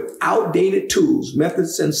them with outdated tools,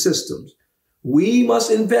 methods, and systems. We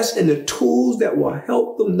must invest in the tools that will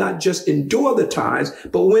help them not just endure the times,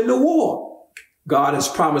 but win the war. God has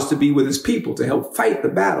promised to be with his people to help fight the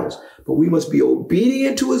battles, but we must be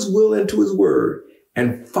obedient to his will and to his word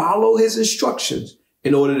and follow his instructions.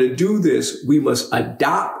 In order to do this, we must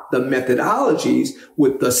adopt the methodologies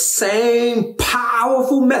with the same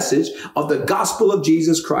powerful message of the gospel of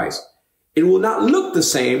Jesus Christ. It will not look the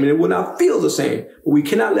same and it will not feel the same, but we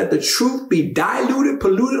cannot let the truth be diluted,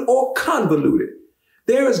 polluted, or convoluted.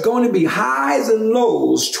 There is going to be highs and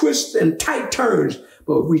lows, twists and tight turns,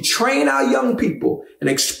 but if we train our young people and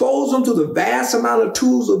expose them to the vast amount of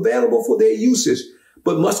tools available for their usage,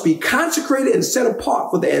 but must be consecrated and set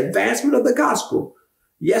apart for the advancement of the gospel.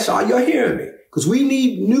 Yes, are you hearing me? Because we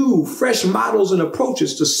need new, fresh models and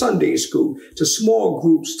approaches to Sunday school, to small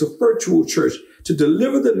groups, to virtual church, to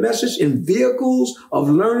deliver the message in vehicles of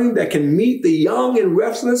learning that can meet the young and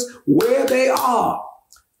restless where they are.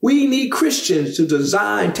 We need Christians to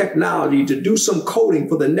design technology, to do some coding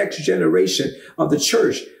for the next generation of the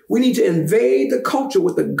church. We need to invade the culture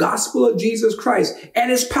with the gospel of Jesus Christ and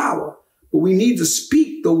his power. But we need to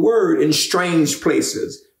speak the word in strange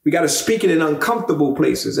places. We got to speak it in uncomfortable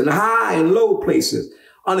places, in high and low places,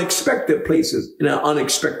 unexpected places, in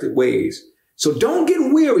unexpected ways. So don't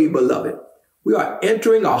get weary, beloved. We are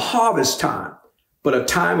entering a harvest time, but a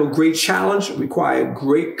time of great challenge requires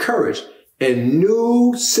great courage and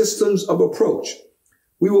new systems of approach.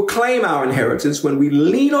 We will claim our inheritance when we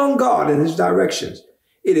lean on God in his directions.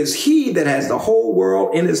 It is he that has the whole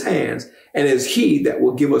world in his hands, and it is he that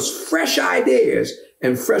will give us fresh ideas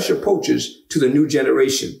and fresh approaches to the new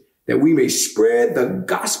generation, that we may spread the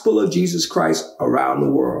gospel of Jesus Christ around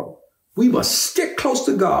the world. We must stick close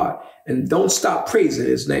to God and don't stop praising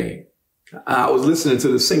his name. I was listening to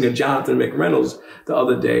the singer Jonathan McReynolds the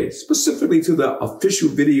other day, specifically to the official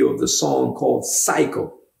video of the song called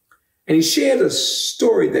Cycle. And he shared a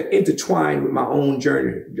story that intertwined with my own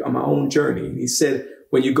journey. And he said,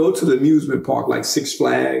 when you go to the amusement park like Six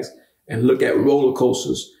Flags and look at roller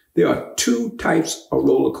coasters, there are two types of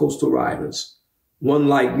roller coaster riders. One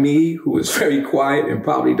like me, who is very quiet and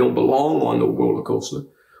probably don't belong on the roller coaster,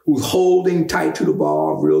 who's holding tight to the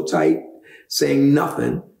bar, real tight, saying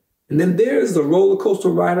nothing. And then there's the roller coaster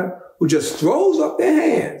rider who just throws up their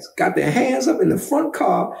hands, got their hands up in the front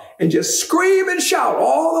car and just scream and shout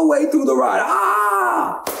all the way through the ride.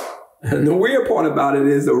 Ah! And the weird part about it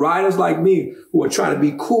is the riders like me who are trying to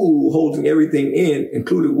be cool, holding everything in,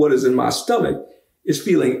 including what is in my stomach, is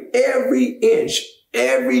feeling every inch,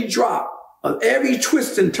 every drop of every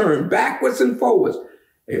twist and turn backwards and forwards.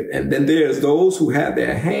 And then there's those who have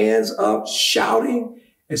their hands up shouting.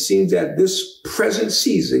 It seems that this present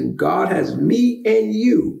season, God has me and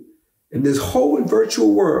you and this whole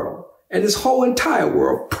virtual world and this whole entire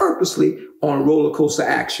world purposely on roller coaster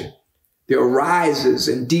action. There are rises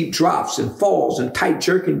and deep drops and falls and tight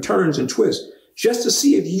jerking turns and twists just to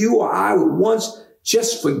see if you or I would once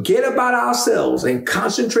just forget about ourselves and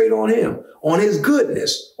concentrate on him, on his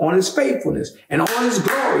goodness, on his faithfulness, and on his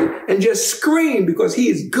glory, and just scream because he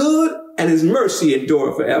is good and his mercy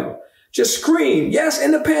endure forever. Just scream. Yes,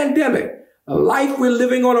 in the pandemic, A life we're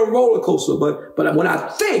living on a roller coaster. But when I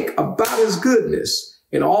think about his goodness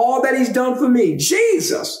and all that he's done for me,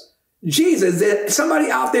 Jesus, there's somebody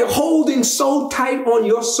out there holding so tight on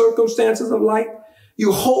your circumstances of life.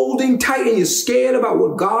 You're holding tight and you're scared about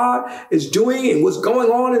what God is doing and what's going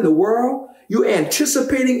on in the world. You're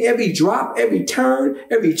anticipating every drop, every turn,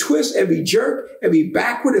 every twist, every jerk, every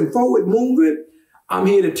backward and forward movement. I'm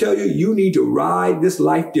here to tell you, you need to ride this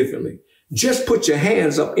life differently. Just put your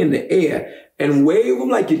hands up in the air and wave them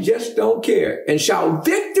like you just don't care and shout,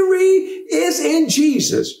 victory is in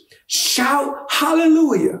Jesus. Shout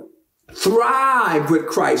hallelujah. Thrive with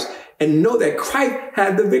Christ and know that Christ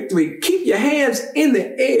had the victory. Keep your hands in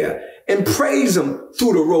the air and praise him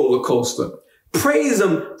through the roller coaster. Praise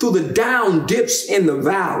him through the down dips in the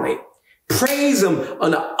valley. Praise him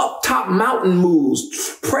on the up top mountain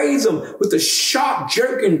moves. Praise him with the sharp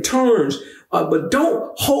jerking turns. But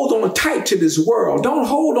don't hold on tight to this world. Don't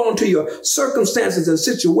hold on to your circumstances and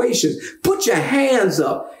situations. Put your hands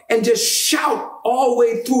up and just shout all the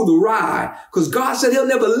way through the ride. Because God said he'll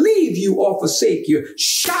never leave you or forsake you.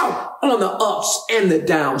 Shout on the ups and the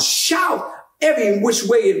downs. Shout every which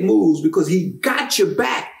way it moves because he got your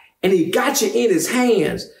back and he got you in his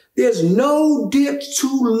hands. There's no dip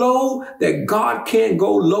too low that God can't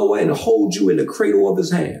go lower and hold you in the cradle of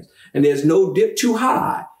his hands. And there's no dip too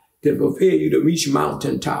high to prepare you to reach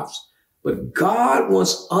mountaintops. But God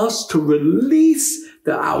wants us to release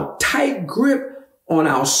our tight grip on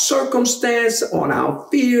our circumstance, on our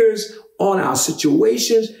fears, on our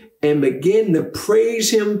situations, and begin to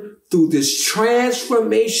praise him through this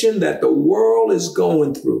transformation that the world is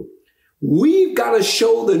going through. We've got to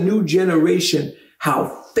show the new generation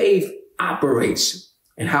how faith operates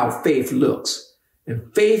and how faith looks.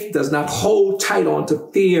 And faith does not hold tight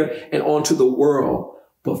onto fear and onto the world,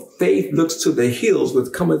 but faith looks to the hills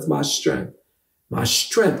which cometh my strength. My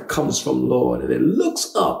strength comes from Lord, and it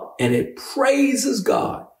looks up and it praises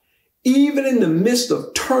God. Even in the midst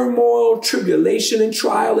of turmoil, tribulation, and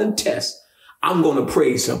trial and test, I'm going to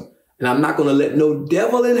praise him. And I'm not going to let no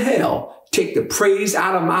devil in hell take the praise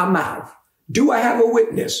out of my mouth. Do I have a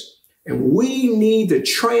witness? And we need to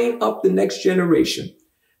train up the next generation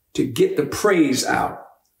to get the praise out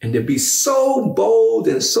and to be so bold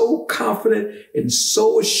and so confident and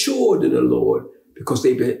so assured in the Lord because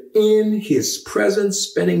they've been in his presence,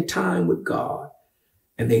 spending time with God,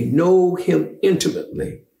 and they know him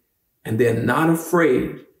intimately, and they're not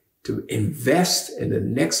afraid to invest in the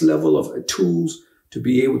next level of tools to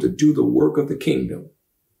be able to do the work of the kingdom.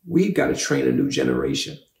 We've got to train a new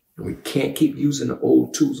generation, and we can't keep using the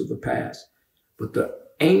old tools of the past. But the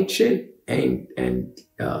ancient and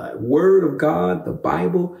Word of God, the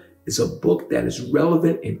Bible, is a book that is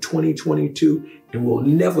relevant in 2022 and will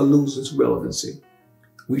never lose its relevancy.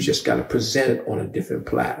 We just got to present it on a different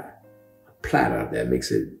platter, a platter that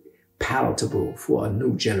makes it palatable for a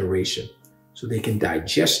new generation so they can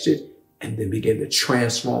digest it and then begin to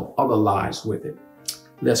transform other lives with it.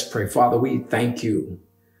 Let's pray. Father, we thank you.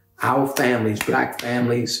 Our families, Black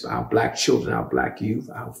families, our Black children, our Black youth,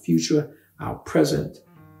 our future, our present,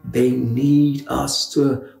 they need us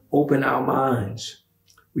to open our minds.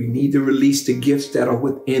 We need to release the gifts that are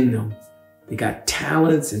within them. They got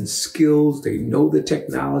talents and skills. They know the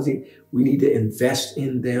technology. We need to invest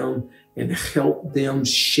in them and help them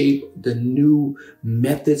shape the new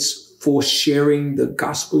methods for sharing the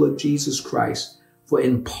gospel of Jesus Christ, for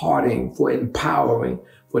imparting, for empowering,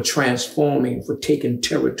 for transforming, for taking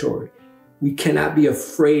territory. We cannot be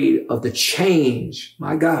afraid of the change.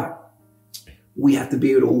 My God, we have to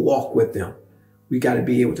be able to walk with them. We got to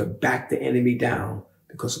be able to back the enemy down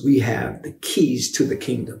because we have the keys to the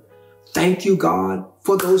kingdom. Thank you, God,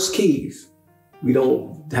 for those keys. We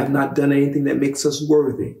have not done anything that makes us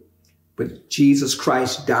worthy, but Jesus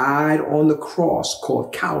Christ died on the cross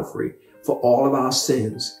called Calvary for all of our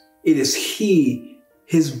sins. It is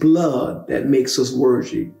his blood that makes us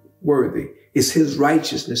worthy. It's his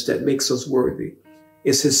righteousness that makes us worthy.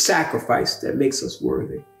 It's his sacrifice that makes us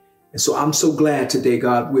worthy. And so I'm so glad today,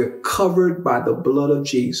 God, we're covered by the blood of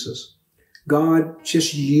Jesus. God,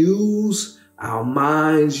 just use our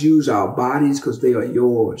minds, use our bodies because they are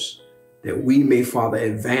yours, that we may, Father,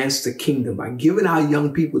 advance the kingdom by giving our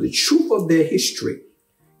young people the truth of their history,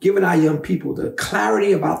 giving our young people the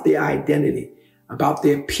clarity about their identity, about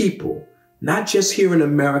their people, not just here in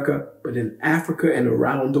America, but in Africa and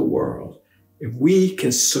around the world. If we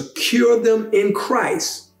can secure them in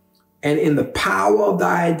Christ and in the power of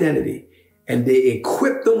thy identity, and they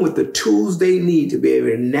equip them with the tools they need to be able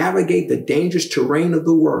to navigate the dangerous terrain of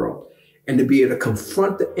the world and to be able to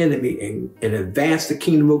confront the enemy and advance the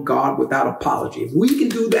kingdom of God without apology. If we can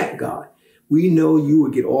do that, God, we know you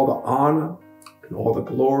will get all the honor and all the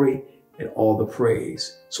glory and all the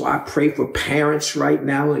praise. So I pray for parents right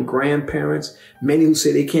now and grandparents, many who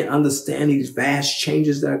say they can't understand these vast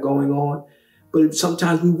changes that are going on, but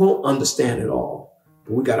sometimes we won't understand it all.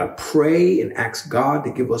 But we got to pray and ask God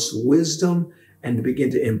to give us wisdom and to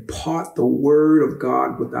begin to impart the word of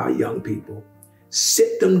God with our young people.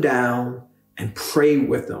 Sit them down and pray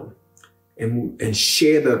with them and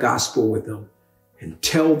share the gospel with them and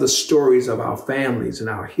tell the stories of our families and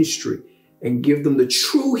our history and give them the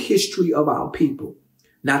true history of our people,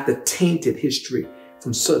 not the tainted history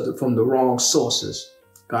from the wrong sources.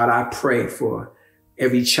 God, I pray for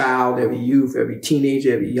every child, every youth, every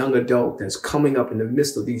teenager, every young adult that's coming up in the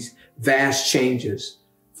midst of these vast changes.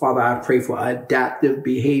 Father, I pray for adaptive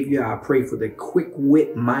behavior. I pray for the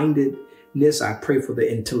quick-wit mindedness. I pray for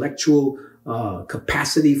the intellectual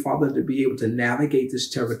capacity, Father, to be able to navigate this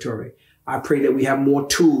territory. I pray that we have more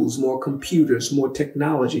tools, more computers, more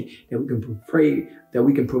technology that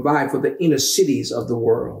we can provide for the inner cities of the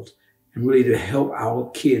world, and really to help our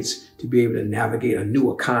kids to be able to navigate a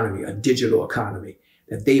new economy, a digital economy,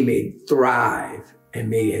 that they may thrive and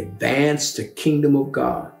may advance the kingdom of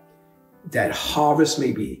God, that harvest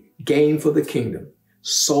may be gained for the kingdom,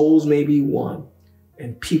 souls may be won,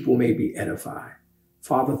 and people may be edified.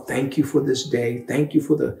 Father, thank you for this day. Thank you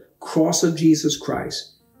for the cross of Jesus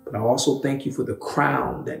Christ. But I also thank you for the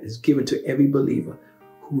crown that is given to every believer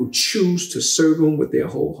who will choose to serve him with their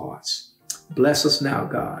whole hearts. Bless us now,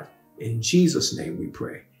 God. In Jesus' name we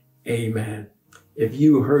pray. Amen. If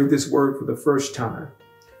you heard this word for the first time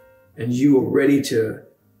and you are ready to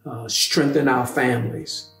strengthen our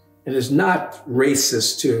families, and it's not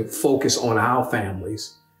racist to focus on our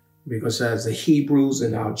families, because as the Hebrews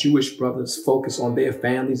and our Jewish brothers focus on their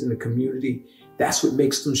families in the community, that's what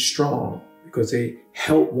makes them strong, because they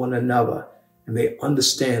help one another and they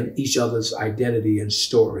understand each other's identity and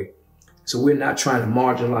story. So we're not trying to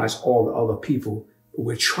marginalize all the other people, but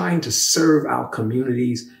we're trying to serve our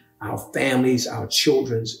communities, our families, our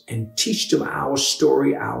children, and teach them our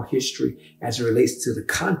story, our history, as it relates to the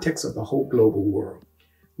context of the whole global world.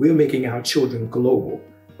 We're making our children global,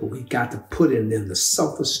 but we got to put in them the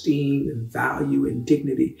self-esteem and value and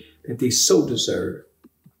dignity that they so deserve.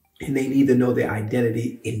 And they need to know their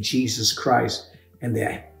identity in Jesus Christ and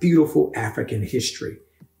their beautiful African history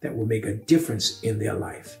that will make a difference in their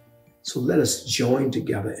life. So let us join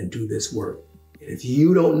together and do this work. And if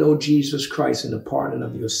you don't know Jesus Christ and the pardon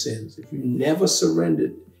of your sins, if you never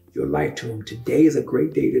surrendered your life to him, today is a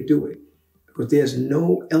great day to do it. Because there's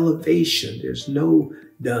no elevation, there's no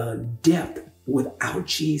depth without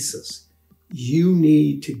Jesus. You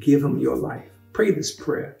need to give him your life. Pray this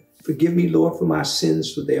prayer. Forgive me, Lord, for my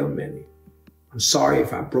sins, for they are many. I'm sorry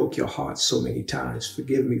if I broke your heart so many times.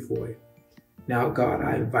 Forgive me for it. Now, God,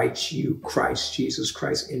 I invite you, Christ, Jesus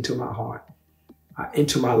Christ, into my heart,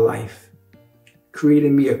 into my life. Create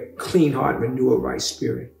in me a clean heart, renew a right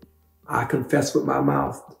spirit. I confess with my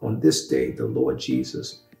mouth on this day the Lord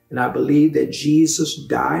Jesus, and I believe that Jesus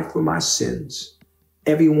died for my sins,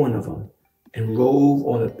 every one of them, and rose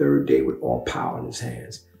on the third day with all power in his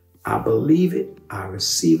hands. I believe it, I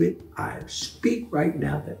receive it, I speak right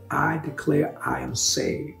now that I declare I am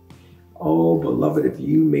saved. Oh, beloved, if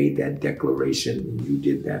you made that declaration and you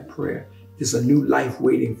did that prayer, there's a new life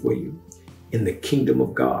waiting for you in the kingdom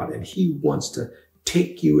of God. And he wants to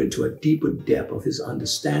take you into a deeper depth of his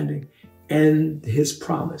understanding and his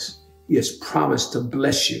promise. He has promised to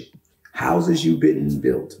bless you. Houses you've been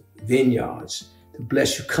built, vineyards, to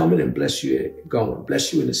bless you coming and bless you going,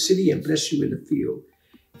 bless you in the city and bless you in the field.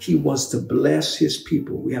 He wants to bless his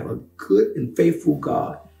people. We have a good and faithful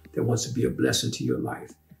God that wants to be a blessing to your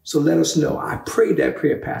life. So let us know. I prayed that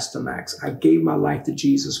prayer, Pastor Max. I gave my life to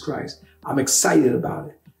Jesus Christ. I'm excited about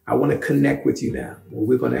it. I want to connect with you now. Well,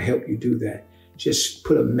 we're going to help you do that. Just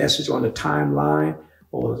put a message on the timeline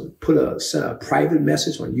or send a private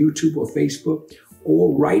message on YouTube or Facebook,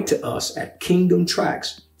 or write to us at Kingdom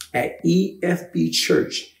Tracks at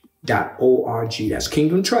EFBchurch.org. That's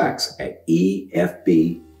Kingdom Tracks at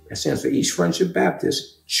EFB. That stands for East Friendship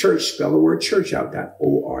Baptist Church, spell the word church out,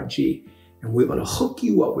 .org. And we're going to hook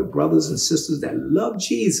you up with brothers and sisters that love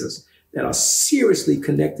Jesus, that are seriously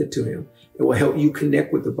connected to him, that will help you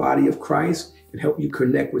connect with the body of Christ and help you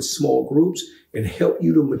connect with small groups and help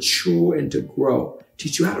you to mature and to grow.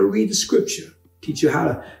 Teach you how to read the scripture. Teach you how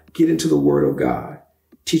to get into the word of God.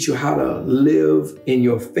 Teach you how to live in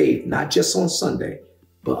your faith, not just on Sunday,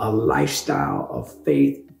 but a lifestyle of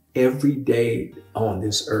faith every day on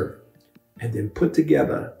this earth. And then put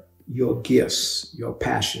together your gifts, your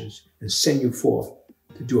passions, and send you forth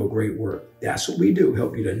to do a great work. That's what we do.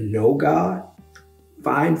 Help you to know God,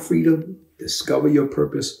 find freedom, discover your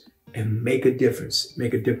purpose, and make a difference.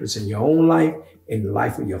 Make a difference in your own life, in the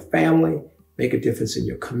life of your family, make a difference in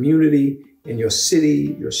your community, in your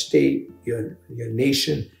city, your state, your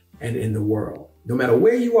nation, and in the world, no matter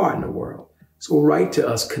where you are in the world. So write to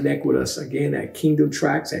us, connect with us again at Kingdom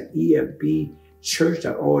Tracks at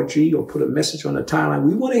EFBchurch.org, or put a message on the timeline.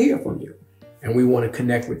 We want to hear from you and we want to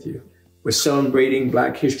connect with you. We're celebrating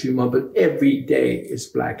Black History Month, but every day is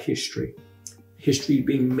Black history. History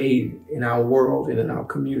being made in our world and in our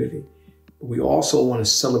community. But we also want to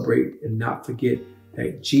celebrate and not forget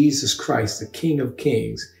that Jesus Christ, the King of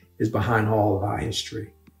Kings, is behind all of our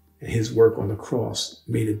history. And his work on the cross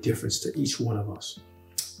made a difference to each one of us.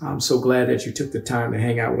 I'm so glad that you took the time to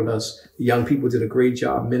hang out with us. The young people did a great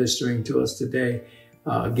job ministering to us today.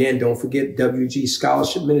 Again, don't forget WG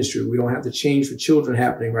Scholarship Ministry. We don't have the Change for Children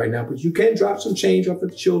happening right now, but you can drop some change off at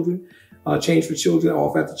the children, Change for Children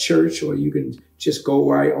off at the church, or you can just go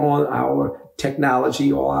right on our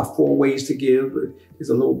technology, all our 4 ways to give. There's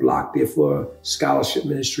a little block there for scholarship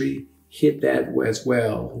ministry. Hit that as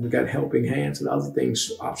well. We got helping hands and other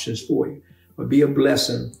things, options for you. But be a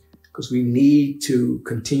blessing, because we need to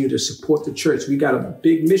continue to support the church. We got a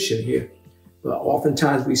big mission here, but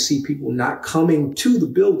oftentimes we see people not coming to the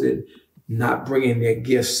building, not bringing their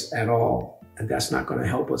gifts at all. And that's not going to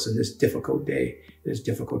help us in this difficult day, this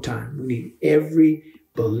difficult time. We need every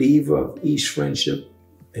believer of East Friendship,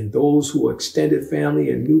 and those who are extended family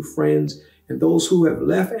and new friends, and those who have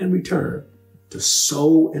left and returned, to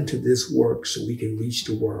sow into this work so we can reach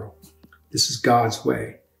the world. This is God's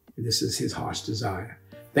way, and this is his heart's desire.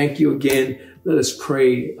 Thank you again. Let us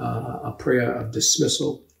pray a prayer of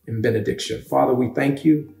dismissal and benediction. Father, we thank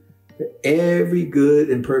you that every good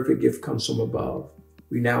and perfect gift comes from above.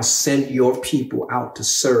 We now send your people out to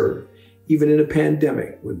serve, even in a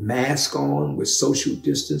pandemic, with masks on, with social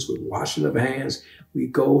distance, with washing of hands. We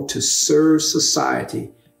go to serve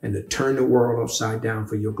society and to turn the world upside down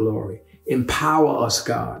for your glory. Empower us,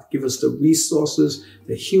 God. Give us the resources,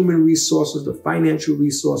 the human resources, the financial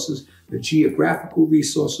resources, the geographical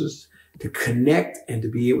resources to connect and to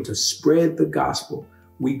be able to spread the gospel.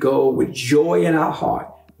 We go with joy in our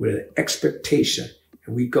heart, with an expectation,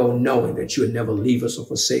 and we go knowing that you will never leave us or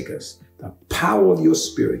forsake us. The power of your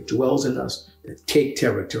spirit dwells in us to take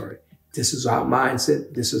territory. This is our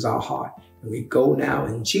mindset. This is our heart. And we go now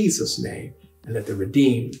in Jesus' name, and let the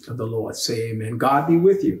redeemed of the Lord say amen. God be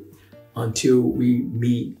with you until we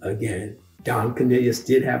meet again. Don Cornelius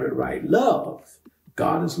did have it right. Love.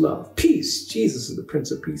 God is love. Peace. Jesus is the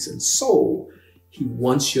Prince of Peace. And soul, he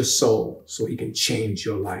wants your soul so he can change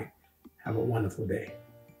your life. Have a wonderful day.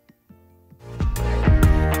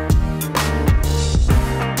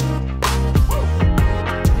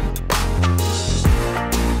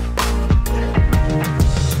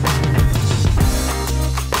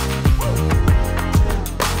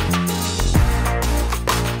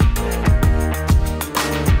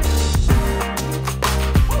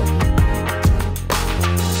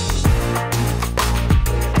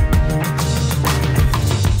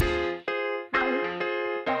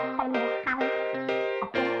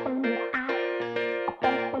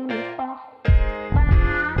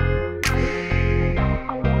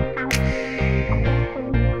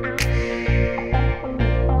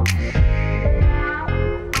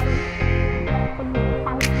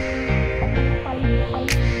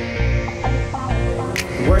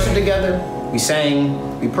 Together, we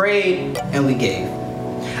sang, we prayed, and we gave.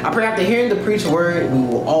 I pray after hearing the preached word, we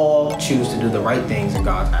will all choose to do the right things in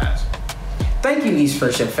God's eyes. Thank you, East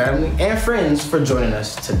Friendship family and friends, for joining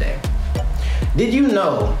us today. Did you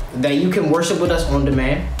know that you can worship with us on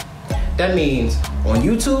demand? That means on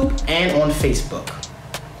YouTube and on Facebook.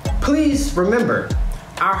 Please remember,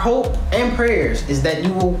 our hope and prayers is that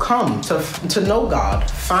you will come to know God,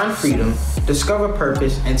 find freedom, discover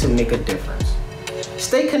purpose, and to make a difference.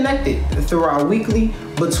 Stay connected through our weekly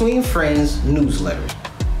Between Friends newsletters,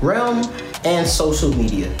 Realm, and social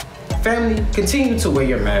media. Family, continue to wear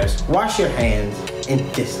your mask, wash your hands,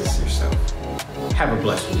 and distance yourself. Have a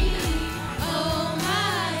blessed week.